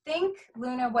I think,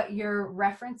 Luna, what you're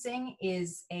referencing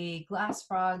is a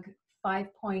GlassFrog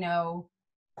 5.0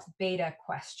 beta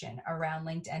question around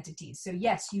linked entities. So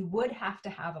yes, you would have to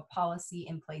have a policy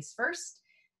in place first.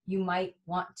 You might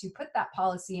want to put that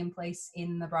policy in place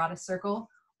in the broadest circle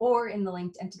or in the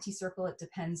linked entity circle. It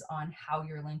depends on how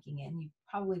you're linking in. You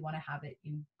probably want to have it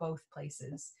in both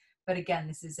places. But again,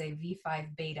 this is a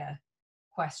V5 beta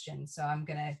question. So I'm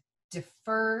going to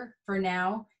defer for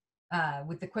now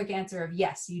with the quick answer of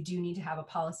yes, you do need to have a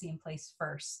policy in place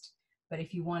first. But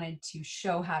if you wanted to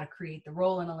show how to create the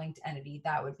role in a linked entity,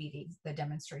 that would be the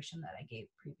demonstration that I gave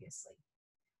previously.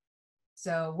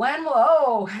 So when will,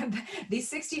 oh, the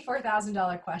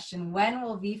 $64,000 question, when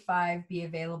will V5 be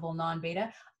available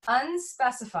non-beta?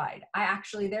 Unspecified.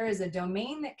 There is a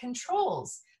domain that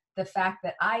controls the fact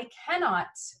that I cannot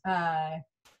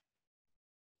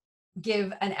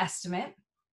give an estimate.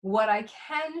 What I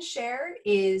can share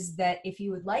is that if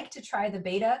you would like to try the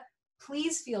beta,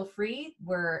 please feel free.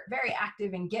 We're very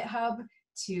active in GitHub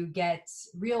to get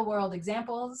real world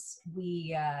examples.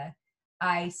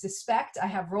 I suspect, I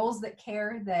have roles that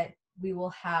care that we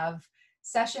will have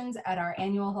sessions at our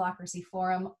annual Holacracy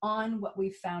forum on what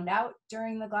we found out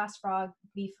during the GlassFrog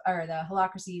or the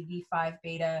Holacracy V5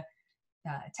 beta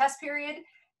test period.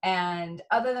 And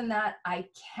other than that, I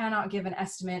cannot give an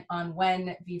estimate on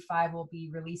when V5 will be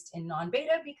released in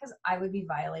non-beta because I would be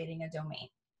violating a domain.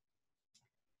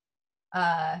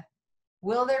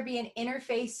 Will there be an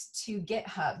interface to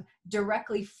GitHub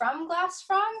directly from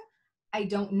GlassFrog? I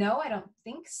don't know. I don't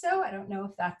think so. I don't know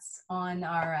if that's on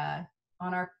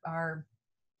our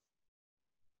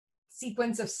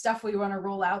sequence of stuff we want to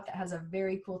roll out that has a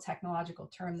very cool technological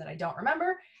term that I don't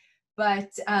remember.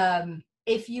 But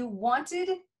if you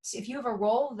have a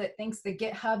role that thinks the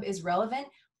GitHub is relevant,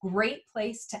 great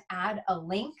place to add a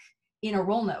link in a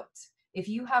role note. If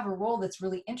you have a role that's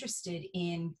really interested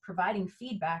in providing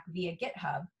feedback via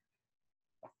GitHub,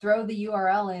 throw the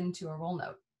URL into a role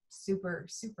note. Super,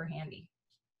 super handy.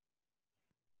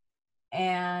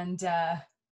 And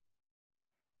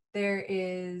there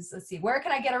is, let's see, where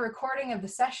can I get a recording of the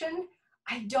session?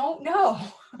 I don't know.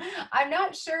 I'm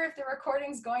not sure if the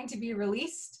recording is going to be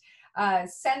released.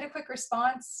 Send a quick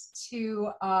response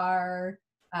to our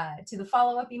to the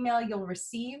follow-up email you'll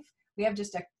receive. We have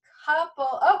just a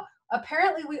couple. Oh,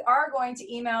 apparently we are going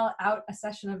to email out a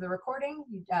session of the recording.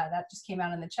 That just came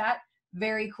out in the chat.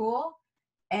 Very cool.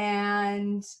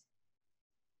 And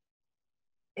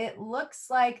it looks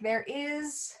like there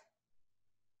is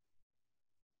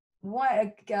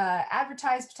one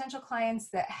advertise potential clients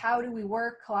that how do we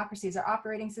work? Holacracy is our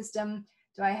operating system.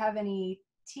 Do I have any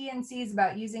TNCs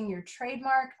about using your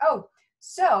trademark? Oh,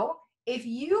 so if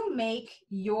you make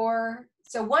your,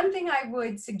 so one thing I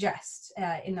would suggest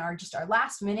in our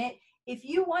last minute, if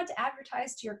you want to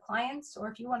advertise to your clients or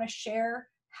if you want to share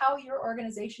how your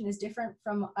organization is different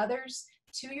from others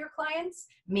to your clients,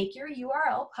 make your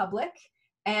URL public.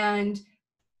 And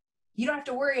you don't have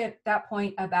to worry at that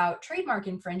point about trademark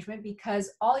infringement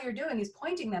because all you're doing is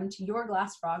pointing them to your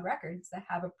GlassFrog records that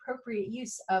have appropriate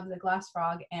use of the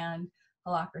GlassFrog and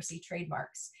Holacracy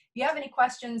trademarks. If you have any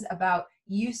questions about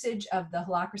usage of the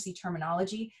Holacracy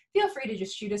terminology, feel free to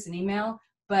just shoot us an email.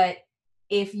 But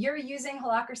if you're using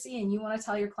Holacracy and you want to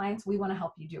tell your clients, we want to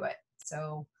help you do it.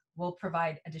 So we'll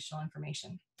provide additional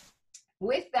information.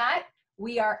 With that,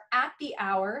 we are at the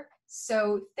hour.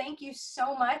 So thank you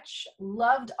so much.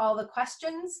 Loved all the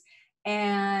questions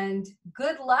and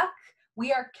good luck.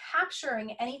 We are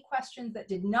capturing any questions that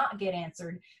did not get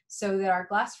answered so that our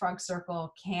GlassFrog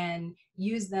circle can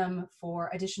use them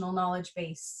for additional knowledge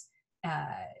base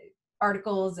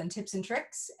articles and tips and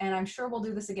tricks. And I'm sure we'll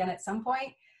do this again at some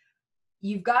point.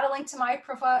 You've got a link to my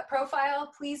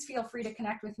profile. Please feel free to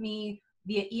connect with me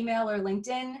via email or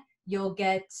LinkedIn. You'll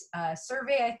get a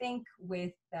survey, I think,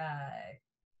 with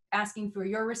asking for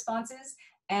your responses.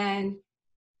 And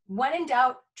when in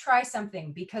doubt, try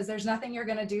something because there's nothing you're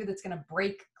going to do that's going to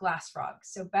break GlassFrog.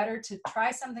 So better to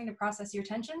try something to process your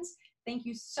tensions. Thank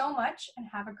you so much and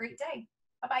have a great day.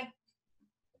 Bye-bye.